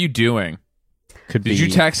 What are you doing? Did you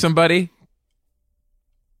text somebody?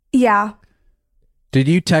 Yeah. Did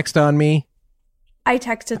you text on me? I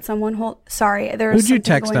texted someone. Sorry. Who'd you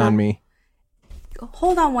text on me?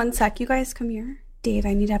 Hold on one sec. You guys come here. Dave,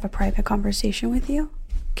 I need to have a private conversation with you.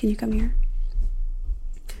 Can you come here?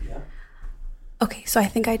 Yeah. Okay, so I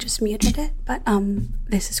think I just muted it, but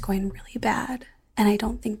this is going really bad, and I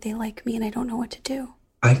don't think they like me, and I don't know what to do.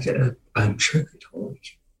 I'm sure they told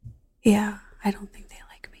you. Yeah, I don't think they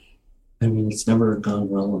like me. I mean, it's never gone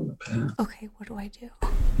well in the past. Okay, what do I do?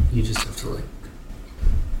 You just have to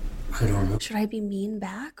I don't know. Should I be mean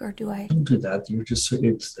back, or do I? Don't do that.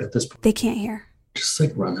 It's at this point. They can't hear. Just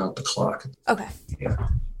run out the clock. Okay. Yeah.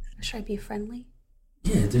 Should I be friendly?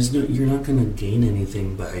 Yeah, you're not going to gain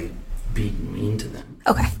anything by being mean to them.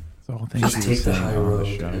 Okay. Just take the high road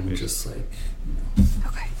and just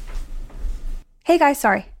Okay. Hey guys,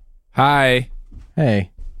 sorry. Hi.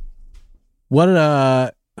 Hey.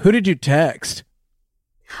 Who did you text?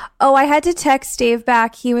 Oh, I had to text Dave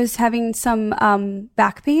back. He was having some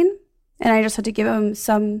back pain, and I just had to give him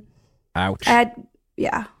some. Ouch.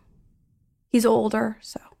 Yeah. He's older,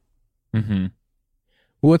 so. Mm-hmm.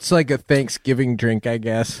 What's like a Thanksgiving drink, I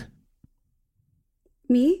guess?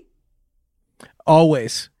 Me?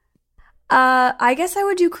 Always. I guess I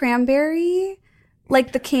would do cranberry,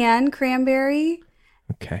 like the can cranberry.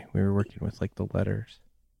 Okay, we were working with the letters,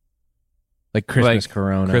 like Christmas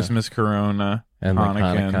Corona, Christmas Corona, and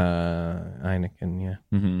Hanukkah. Heineken, yeah.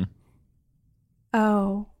 Mm-hmm.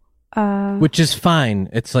 Oh, which is fine.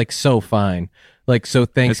 It's so fine. So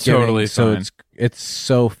Thanksgiving. It's totally so fine. it's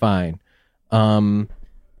so fine. Thanksgiving.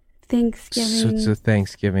 So it's a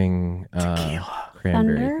Thanksgiving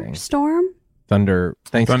cranberry thing.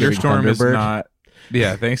 Thunderstorm is Thunderbird? not.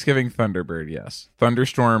 Yeah, Thanksgiving Thunderbird. Yes,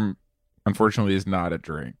 Thunderstorm. Unfortunately, is not a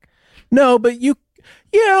drink. No, but you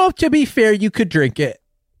know, to be fair, you could drink it.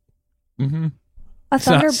 Mm-hmm. It's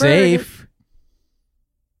not safe.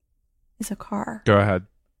 Is a car. Go ahead.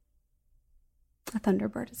 A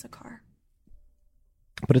Thunderbird is a car.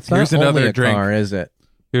 But it's not only a car, is it?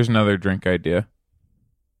 Here's another drink idea.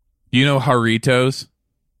 You know Jarritos?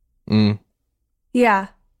 Yeah.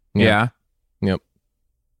 Yeah. Yep.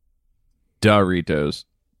 Doritos.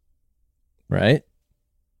 Right?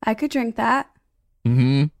 I could drink that.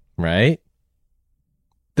 Mm-hmm. Right?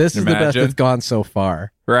 This is the best it's gone so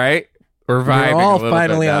far. Right? We're vibing. We're all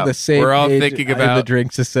finally on the same page. We're all thinking about the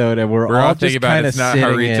Drinks-isode, and we're all thinking about it's not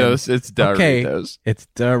Jarritos, it's Doritos. Okay, it's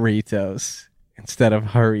Doritos instead of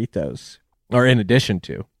Jarritos, or in addition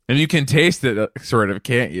to. And you can taste it, sort of,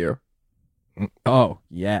 can't you? Oh,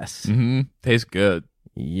 yes. Mm-hmm. Tastes good.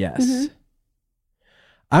 Yes. Mm-hmm.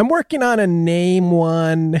 I'm working on a name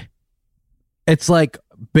one. It's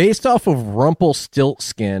based off of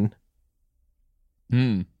Rumpelstiltskin.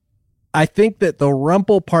 I think that the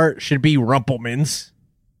rumple part should be Rumpelmans.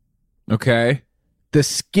 Okay. The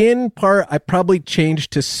skin part, I probably change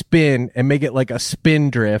to spin and make it like a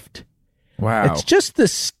spindrift. Wow. It's just the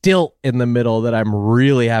stilt in the middle that I'm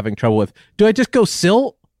really having trouble with. Do I just go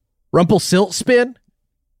silt? Rumpelsilt spin?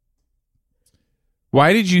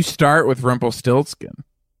 Why did you start with Rumpelstiltskin?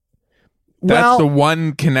 That's the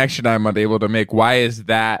one connection I'm unable to make. Why is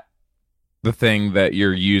that the thing that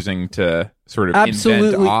you're using to sort of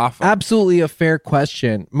invent off of? Absolutely a fair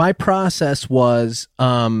question. My process was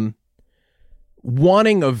wanting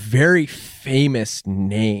a very famous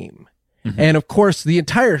name. Mm-hmm. And of course, the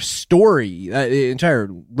entire story, the entire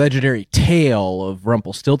legendary tale of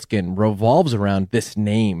Rumpelstiltskin revolves around this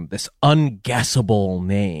name, this unguessable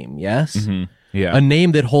name, yes? Mm-hmm. Yeah. A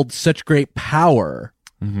name that holds such great power.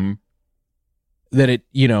 Mm-hmm. that it,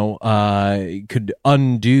 you know, could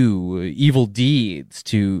undo evil deeds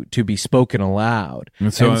to be spoken aloud.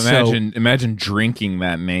 And so imagine drinking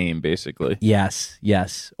that name, basically.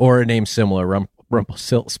 Yes, or a name similar,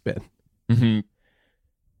 Rumpelstiltskin. Mm-hmm.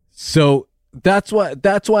 So that's why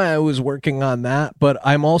I was working on that, but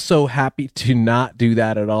I'm also happy to not do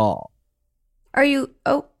that at all. Are you?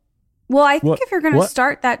 Oh, well, I think if you're going to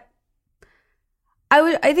start that,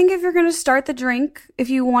 I think if you're going to start the drink, if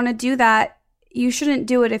you want to do that, you shouldn't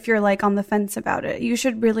do it if you're like on the fence about it. You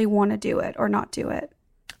should really want to do it or not do it.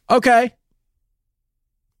 Okay.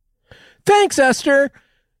 Thanks, Esther.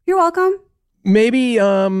 You're welcome. Maybe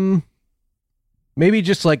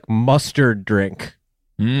just like mustard drink.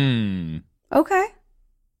 Okay.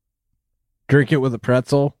 Drink it with a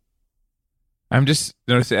pretzel. I'm just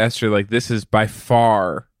noticing, Esther, like this is by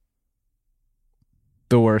far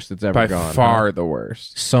the worst it's ever gone. By far the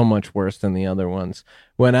worst. So much worse than the other ones.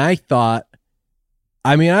 When I thought,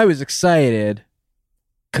 I was excited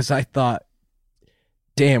because I thought,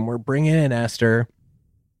 damn, we're bringing in Esther.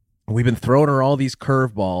 We've been throwing her all these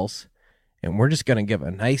curveballs, and we're just going to give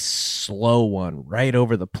a nice slow one right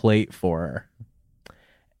over the plate for her.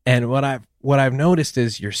 And what I've noticed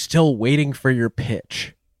is you're still waiting for your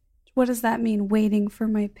pitch. What does that mean, waiting for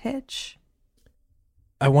my pitch?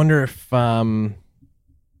 I wonder if I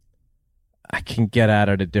can get at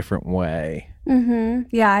it a different way. Mm-hmm.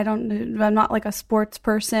 Yeah, I'm not like a sports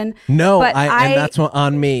person. No, but and that's what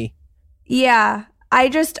on me. Yeah,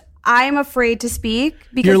 I'm afraid to speak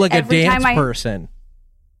because you're like a dance person.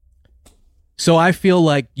 So I feel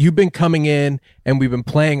like you've been coming in and we've been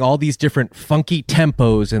playing all these different funky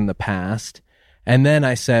tempos in the past. And then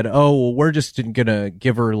I said, oh, well, we're just going to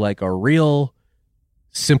give her like a real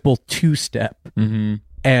simple two-step. Mm-hmm.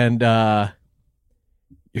 And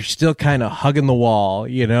you're still kind of hugging the wall,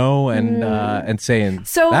 you know, and saying,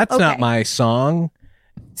 so, that's not my song.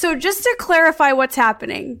 So just to clarify what's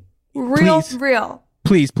happening, real.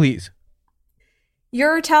 Please.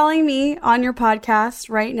 You're telling me on your podcast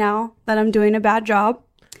right now that I'm doing a bad job.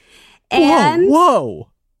 And Whoa.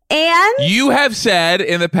 And you have said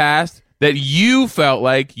in the past that you felt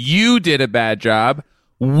like you did a bad job.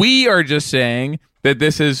 We are just saying that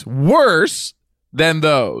this is worse than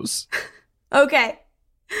those. Okay.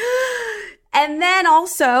 And then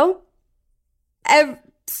also, at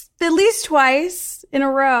least twice in a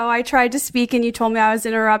row, I tried to speak and you told me I was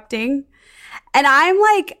interrupting. And I'm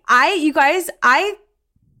like, I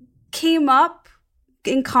came up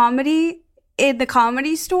in comedy in the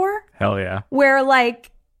Comedy Store. Hell yeah. Where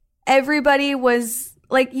like everybody was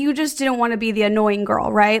like, you just didn't want to be the annoying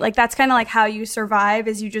girl, right? Like that's kind of like how you survive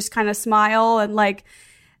is you just kind of smile and like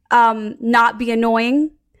not be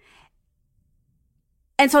annoying.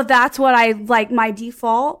 And so that's what I like my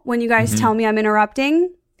default when you guys tell me I'm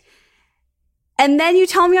interrupting. And then you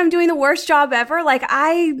tell me I'm doing the worst job ever. Like,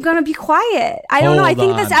 I'm going to be quiet. I don't know. I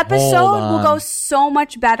think this episode will go so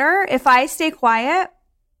much better if I stay quiet.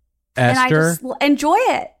 Esther, and I just enjoy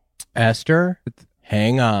it. Esther,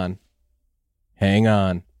 hang on.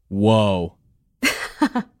 Whoa.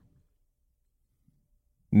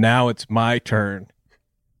 Now it's my turn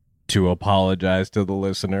to apologize to the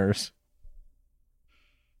listeners.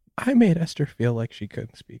 I made Esther feel like she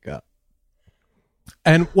couldn't speak up.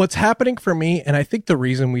 And what's happening for me, and I think the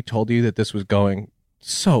reason we told you that this was going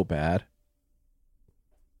so bad,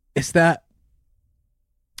 is that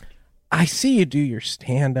I see you do your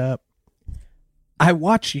stand-up. I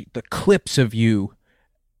watch the clips of you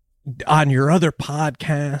on your other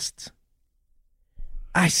podcasts.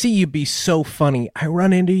 I see you be so funny. I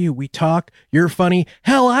run into you, we talk, you're funny.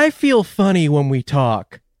 Hell, I feel funny when we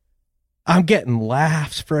talk. I'm getting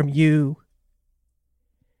laughs from you.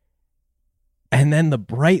 And then the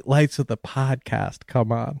bright lights of the podcast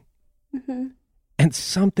come on. Mm-hmm. And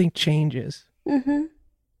something changes. Mm-hmm.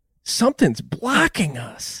 Something's blocking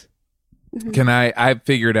us. Mm-hmm. I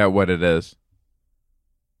figured out what it is.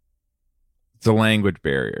 It's a language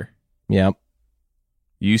barrier. Yep.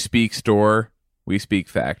 You speak store, we speak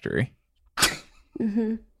factory.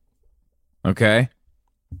 Mm-hmm. Okay?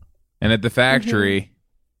 And at the factory,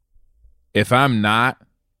 if I'm not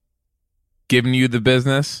giving you the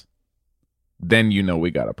business, then you know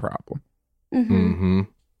we got a problem. Mm-hmm.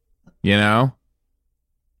 You know?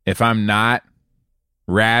 If I'm not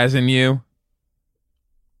razzing you,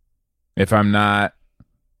 if I'm not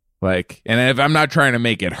like, and if I'm not trying to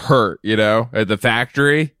make it hurt, you know, at the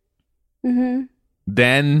factory,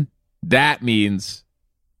 then that means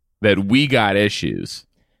that we got issues.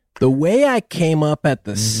 The way I came up at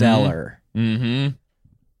the cellar, the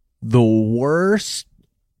worst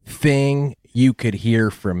thing you could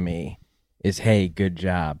hear from me is, hey, good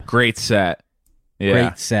job. Great set.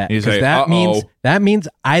 great set. He's Because like, that means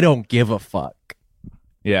I don't give a fuck.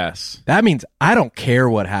 Yes. That means I don't care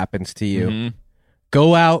what happens to you. Mm-hmm.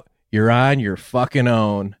 Go out, you're on your fucking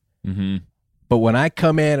own. Mm-hmm. But when I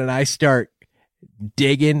come in and I start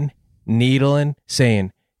digging, needling,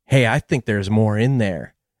 saying, hey, I think there's more in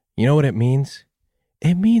there. You know what it means?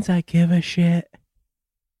 It means I give a shit.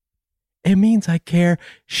 It means I care.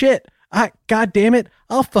 Shit. God damn it.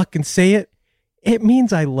 I'll fucking say it. It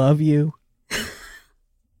means I love you.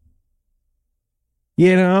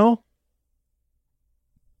 You know?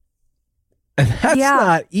 And that's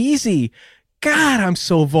not easy. God, I'm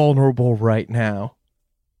so vulnerable right now.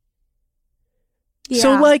 Yeah,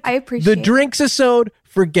 so, like, I appreciate the Drinks-isode,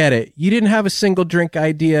 forget it. You didn't have a single drink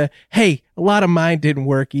idea. Hey, a lot of mine didn't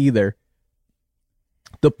work either.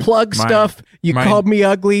 The plug stuff, you called me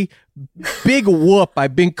ugly. Big whoop,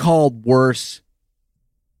 I've been called worse.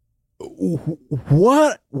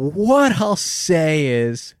 What I'll say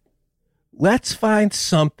is, let's find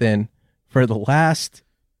something for the last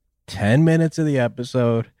 10 minutes of the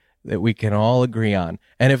episode that we can all agree on.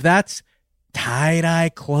 And if that's tie-dye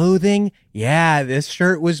clothing, yeah, this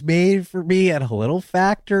shirt was made for me at a little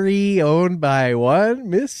factory owned by one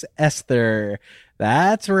Miss Esther.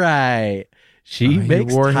 That's right. She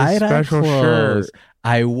makes tie-dye clothes. Shirt.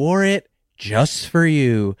 I wore it just for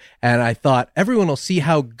you. And I thought everyone will see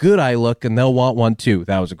how good I look and they'll want one too.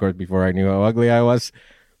 That was, of course, before I knew how ugly I was.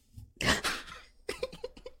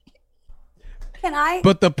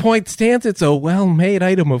 But the point stands, it's a well-made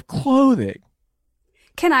item of clothing.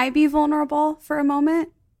 Can I be vulnerable for a moment?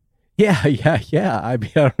 Yeah. I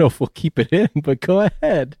mean, I don't know if we'll keep it in, but go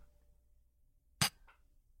ahead.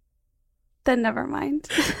 Then never mind.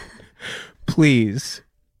 Please.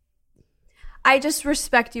 I just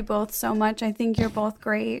respect you both so much. I think you're both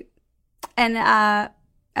great. And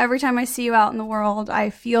every time I see you out in the world, I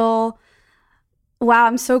feel, wow,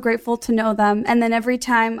 I'm so grateful to know them. And then every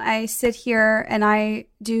time I sit here and I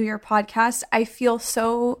do your podcast, I feel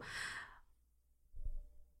so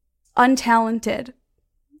untalented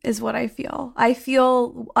is what I feel. I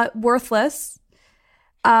feel worthless.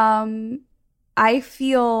 I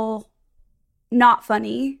feel not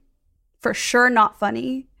funny, for sure not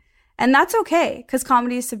funny. And that's okay, because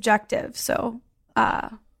comedy is subjective. So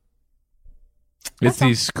it's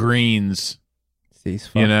these screens. It's these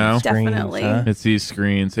you know? screens, definitely. huh? It's these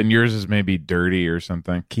screens. And yours is maybe dirty or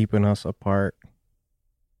something. Keeping us apart.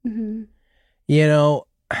 Mm-hmm. You know,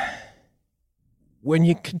 when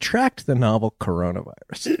you contract the novel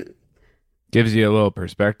coronavirus, gives you a little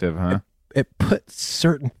perspective, huh? It puts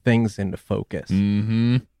certain things into focus.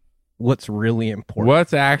 Mm-hmm. What's really important.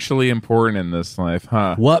 What's actually important in this life,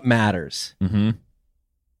 huh? What matters? Mm-hmm.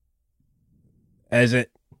 Is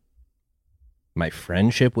it my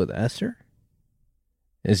friendship with Esther?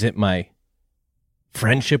 Is it my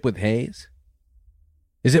friendship with Hayes?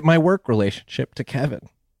 Is it my work relationship to Kevin?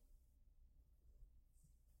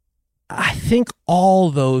 I think all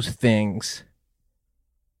those things,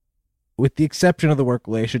 with the exception of the work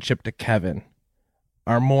relationship to Kevin,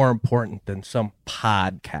 are more important than some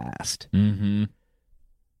podcast. Mm-hmm.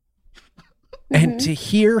 And to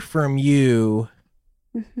hear from you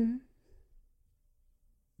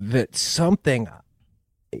that something,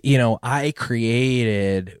 you know, I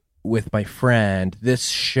created with my friend, this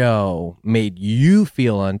show made you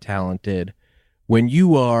feel untalented when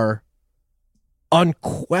you are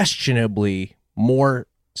unquestionably more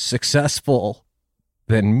successful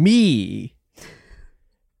than me.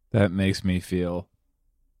 That makes me feel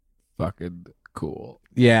fucking cool.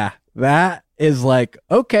 Yeah, that is like,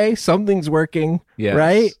 okay, something's working, Yes.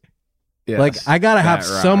 right? Yes. Like, I gotta have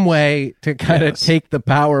That some rocks. way to kind of Yes. take the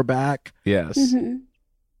power back. Yes. Mm-hmm.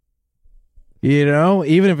 You know,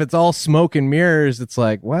 even if it's all smoke and mirrors, it's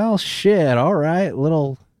like, well, shit, all right,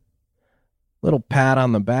 little pat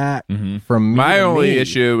on the back from me. My to only me.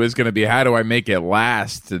 issue is going to be how do I make it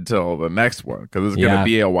last until the next one? Because it's going to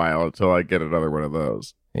be a while until I get another one of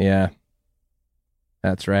those. Yeah,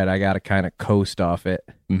 that's right. I got to kind of coast off it.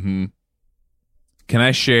 Mm-hmm. Can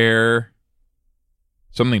I share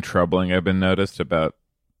something troubling I've been noticed about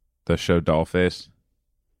the show Dollface?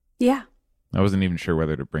 Yeah. I wasn't even sure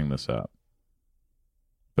whether to bring this up.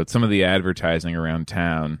 But some of the advertising around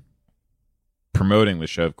town promoting the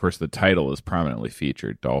show, of course, the title is prominently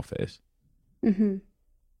featured, Dollface. Mm-hmm.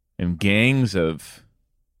 And gangs of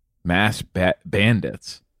mass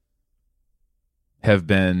bandits have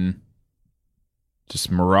been just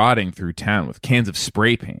marauding through town with cans of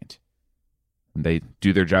spray paint. And they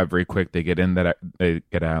do their job very quick. They get in, they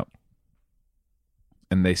get out.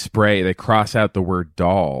 And they spray, they cross out the word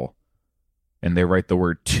doll, and they write the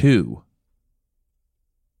word two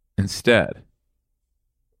instead.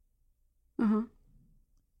 Uh-huh.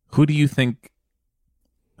 Who do you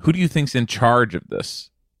think's in charge of this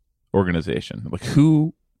organization? Like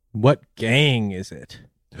what gang is it?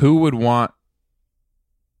 Who would want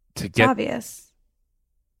to It's get obvious.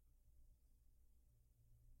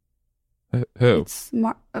 who? It's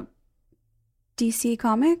DC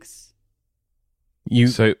Comics.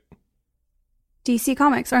 So DC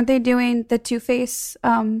Comics, aren't they doing the Two-Face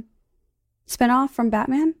spinoff from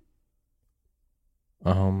Batman?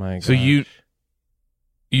 Oh my god. So you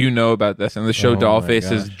know about this, and the show Oh my Dollface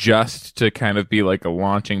is gosh. just to kind of be like a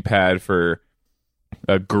launching pad for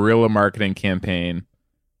a guerrilla marketing campaign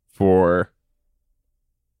for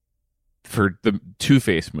the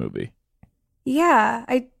Two-Face movie. Yeah,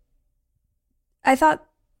 I thought.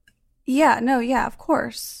 Yeah, no, yeah, of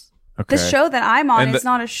course. Okay. The show that I'm on And is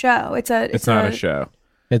not a show. It's not a show.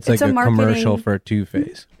 It's like It's a a commercial marketing- for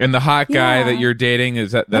Two-Face. And the hot guy Yeah. that you're dating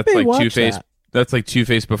that's may like watch Two-Face. that. That's like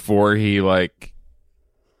Two-Face before he like.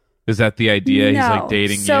 Is that the idea? He's like No.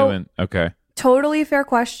 dating So- you, and okay. Totally fair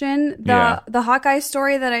question. Yeah. The Hawkeye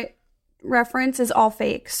story that I reference is all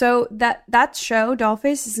fake. So that show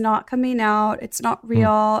Dollface is not coming out. It's not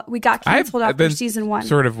real. We got canceled I've after been season 1.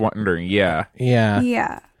 Sort of wondering, yeah. Yeah.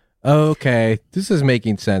 Yeah. Okay. This is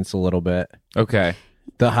making sense a little bit. Okay.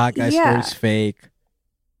 The hot guy Yeah. story's fake.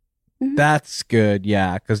 Mhm. That's good,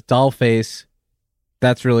 yeah. Because Dollface,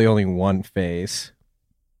 that's really only one face.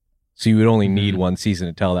 So you would only need one season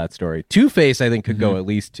to tell that story. Two-Face, I think, could go at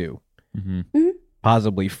least 2. Mm-hmm.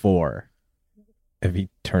 Possibly 4. If he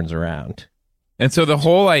turns around. And so the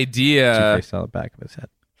whole idea Two-Face on the back of his head.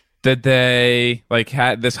 that they like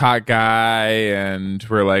had this hot guy, and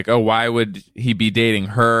we're like, oh, why would he be dating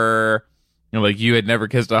her? You know, like you had never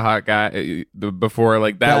kissed a hot guy before.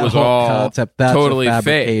 Like that was whole all concept, that's totally a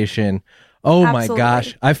fake. fabrication. Oh my Absolutely.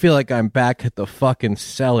 gosh. I feel like I'm back at the fucking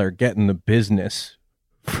cellar getting the business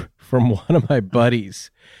from one of my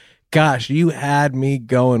buddies. Gosh, you had me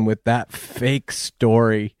going with that fake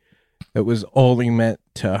story that was only meant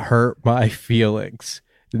to hurt my feelings.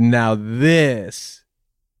 Now this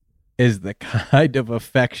is the kind of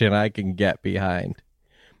affection I can get behind.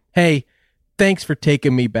 Hey, thanks for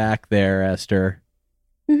taking me back there, Esther.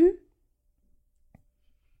 Mm-hmm.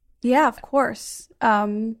 Yeah, of course.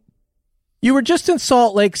 You were just in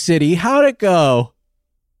Salt Lake City. How'd it go?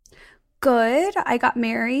 Good. I got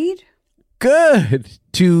married. Good.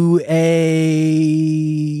 To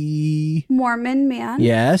a... Mormon man.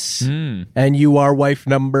 Yes. Hmm. And you are wife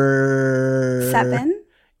number... 7.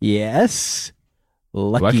 Yes.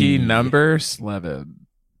 Lucky number 11.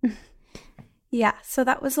 Yeah, so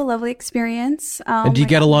that was a lovely experience. And do you I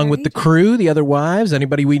get got along with the married. crew, the other wives,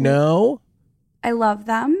 anybody we know? I love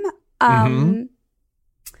them. Mhm.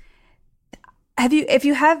 Have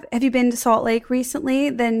you been to Salt Lake recently?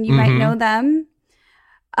 Then you might Mhm. know them.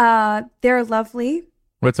 They're lovely.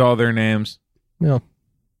 What's all their names? No.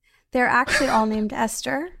 They're actually all named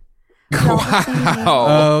Esther. They're all the same name.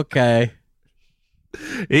 Wow. Okay.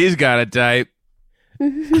 He's got a type.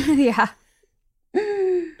 Yeah.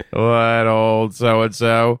 What old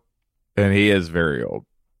so-and-so? And he is very old.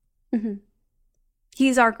 Mhm.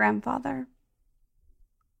 He's our grandfather.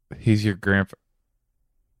 He's your grandpa.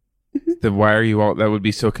 Then why are you all... That would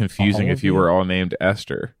be so confusing All if of you you? were all named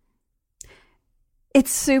Esther.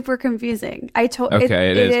 It's super confusing. I told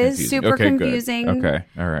Okay, it is is confusing. super Okay, good. confusing. Okay.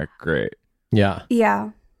 All right. Great. Yeah.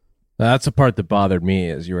 Yeah. That's the part that bothered me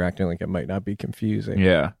is you were acting like it might not be confusing.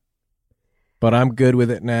 Yeah. But I'm good with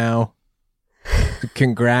it now.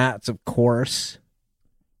 Congrats, of course.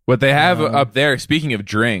 What they have up there, speaking of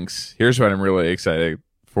drinks, here's what I'm really excited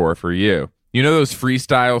for you. You know those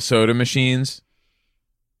freestyle soda machines?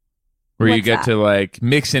 Where you What's get that? to like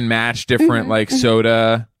mix and match different like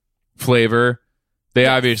soda flavor. They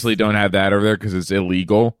obviously don't have that over there because it's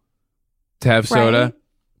illegal to have soda. Right.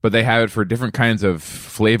 But they have it for different kinds of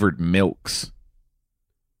flavored milks.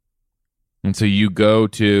 And so you go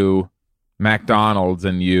to McDonald's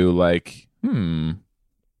and you like,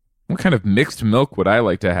 what kind of mixed milk would I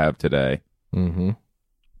like to have today? Mm-hmm.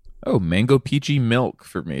 Oh, mango peachy milk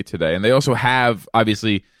for me today. And they also have,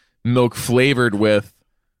 obviously, milk flavored with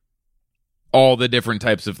all the different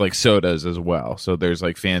types of like sodas as well. So there's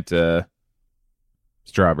like Fanta,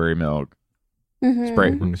 strawberry milk,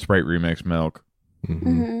 Mhm. Sprite remix milk.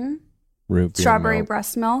 Mm-hmm. Mhm. Root beer Strawberry milk.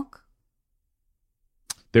 breast milk.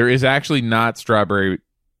 There is actually not strawberry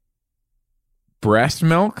breast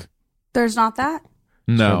milk. There's not that.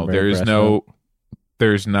 No, Strawberry there's breast no, milk.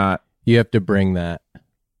 there's not. You have to bring that.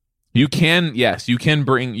 You can, yes, you can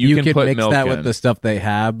bring, You can could put mix milk that in. with the stuff they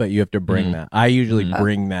have, but you have to bring Mhm. that. I usually Mhm.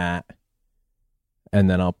 bring that, and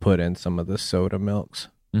then I'll put in some of the soda milks.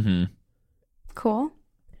 Mm-hmm. Cool.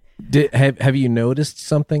 Have you noticed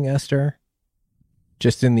something, Esther?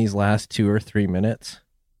 Just in these last 2 or 3 minutes?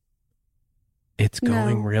 It's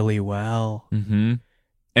going really well. Mm-hmm.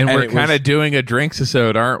 And we're kind of doing a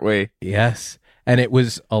Drinks-isode, aren't we? Yes. And it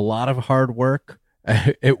was a lot of hard work.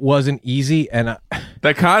 It wasn't easy. And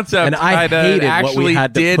the concept and I hated actually what we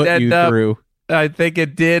had to put you through. I think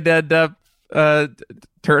it did end up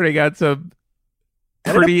turning out some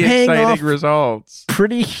pretty exciting results.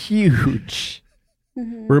 Pretty huge.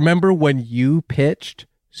 Mm-hmm. Remember when you pitched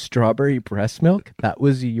strawberry breast milk? That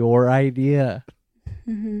was your idea.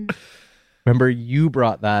 Mm-hmm. Remember, you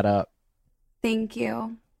brought that up. Thank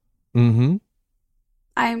you. Mm-hmm.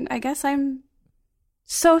 I guess I'm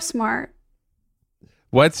so smart.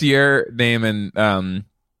 What's your name in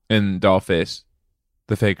Dollface,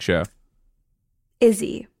 the fake show?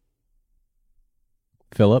 Izzy.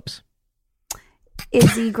 Phillips?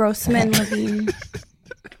 Izzy Grossman Levine.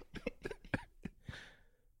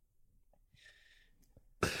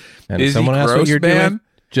 And if someone asks what you're doing,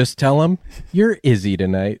 just tell them you're Izzy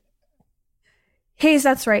tonight. Hayes,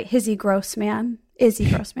 that's right. Hizzy Grossman. Izzy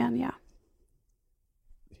Grossman, yeah.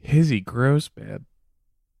 Hizzy Grossman.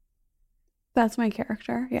 That's my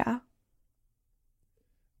character, yeah.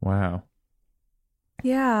 Wow.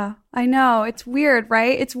 Yeah, I know. It's weird,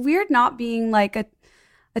 right? It's weird not being like a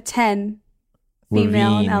 10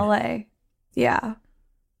 female Levine. in LA. Yeah.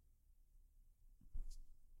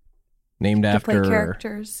 Named to after play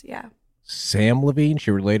characters, yeah. Sam Levine?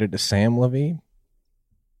 She related to Sam Levine?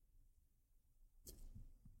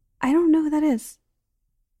 I don't know who that is.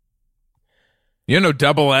 You know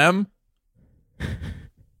Double M?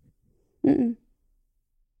 Mm-mm.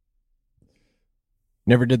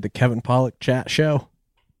 Never did the Kevin Pollak chat show?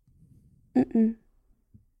 Mm-mm.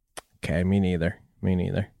 Okay, me neither.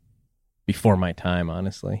 Before my time,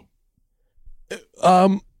 honestly.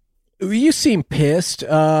 You seem pissed.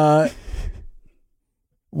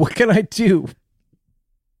 What can I do?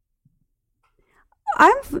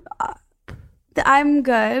 I'm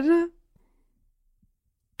good.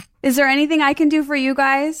 Is there anything I can do for you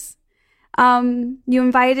guys? You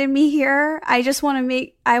invited me here. I just want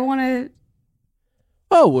to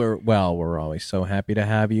Oh, we're always so happy to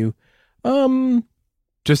have you.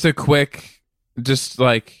 Just a quick,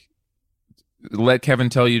 let Kevin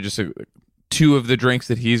tell you just two of the drinks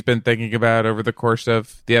that he's been thinking about over the course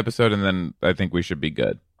of the episode, and then I think we should be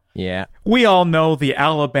good. Yeah. We all know the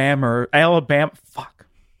Alabama. Fuck.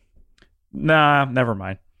 Nah, never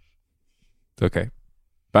mind. Okay.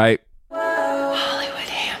 Bye.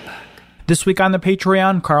 This week on the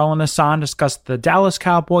Patreon, Carl and Hassan discussed the Dallas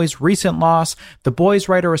Cowboys' recent loss, the boys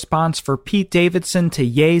write a response for Pete Davidson to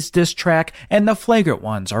Ye's diss track, and the Flagrant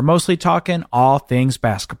Ones are mostly talking all things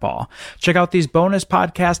basketball. Check out these bonus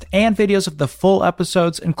podcasts and videos of the full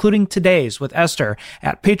episodes, including today's with Esther,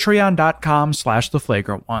 at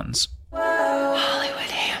patreon.com/theflagrantones.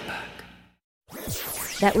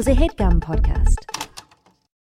 That was a HeadGum podcast.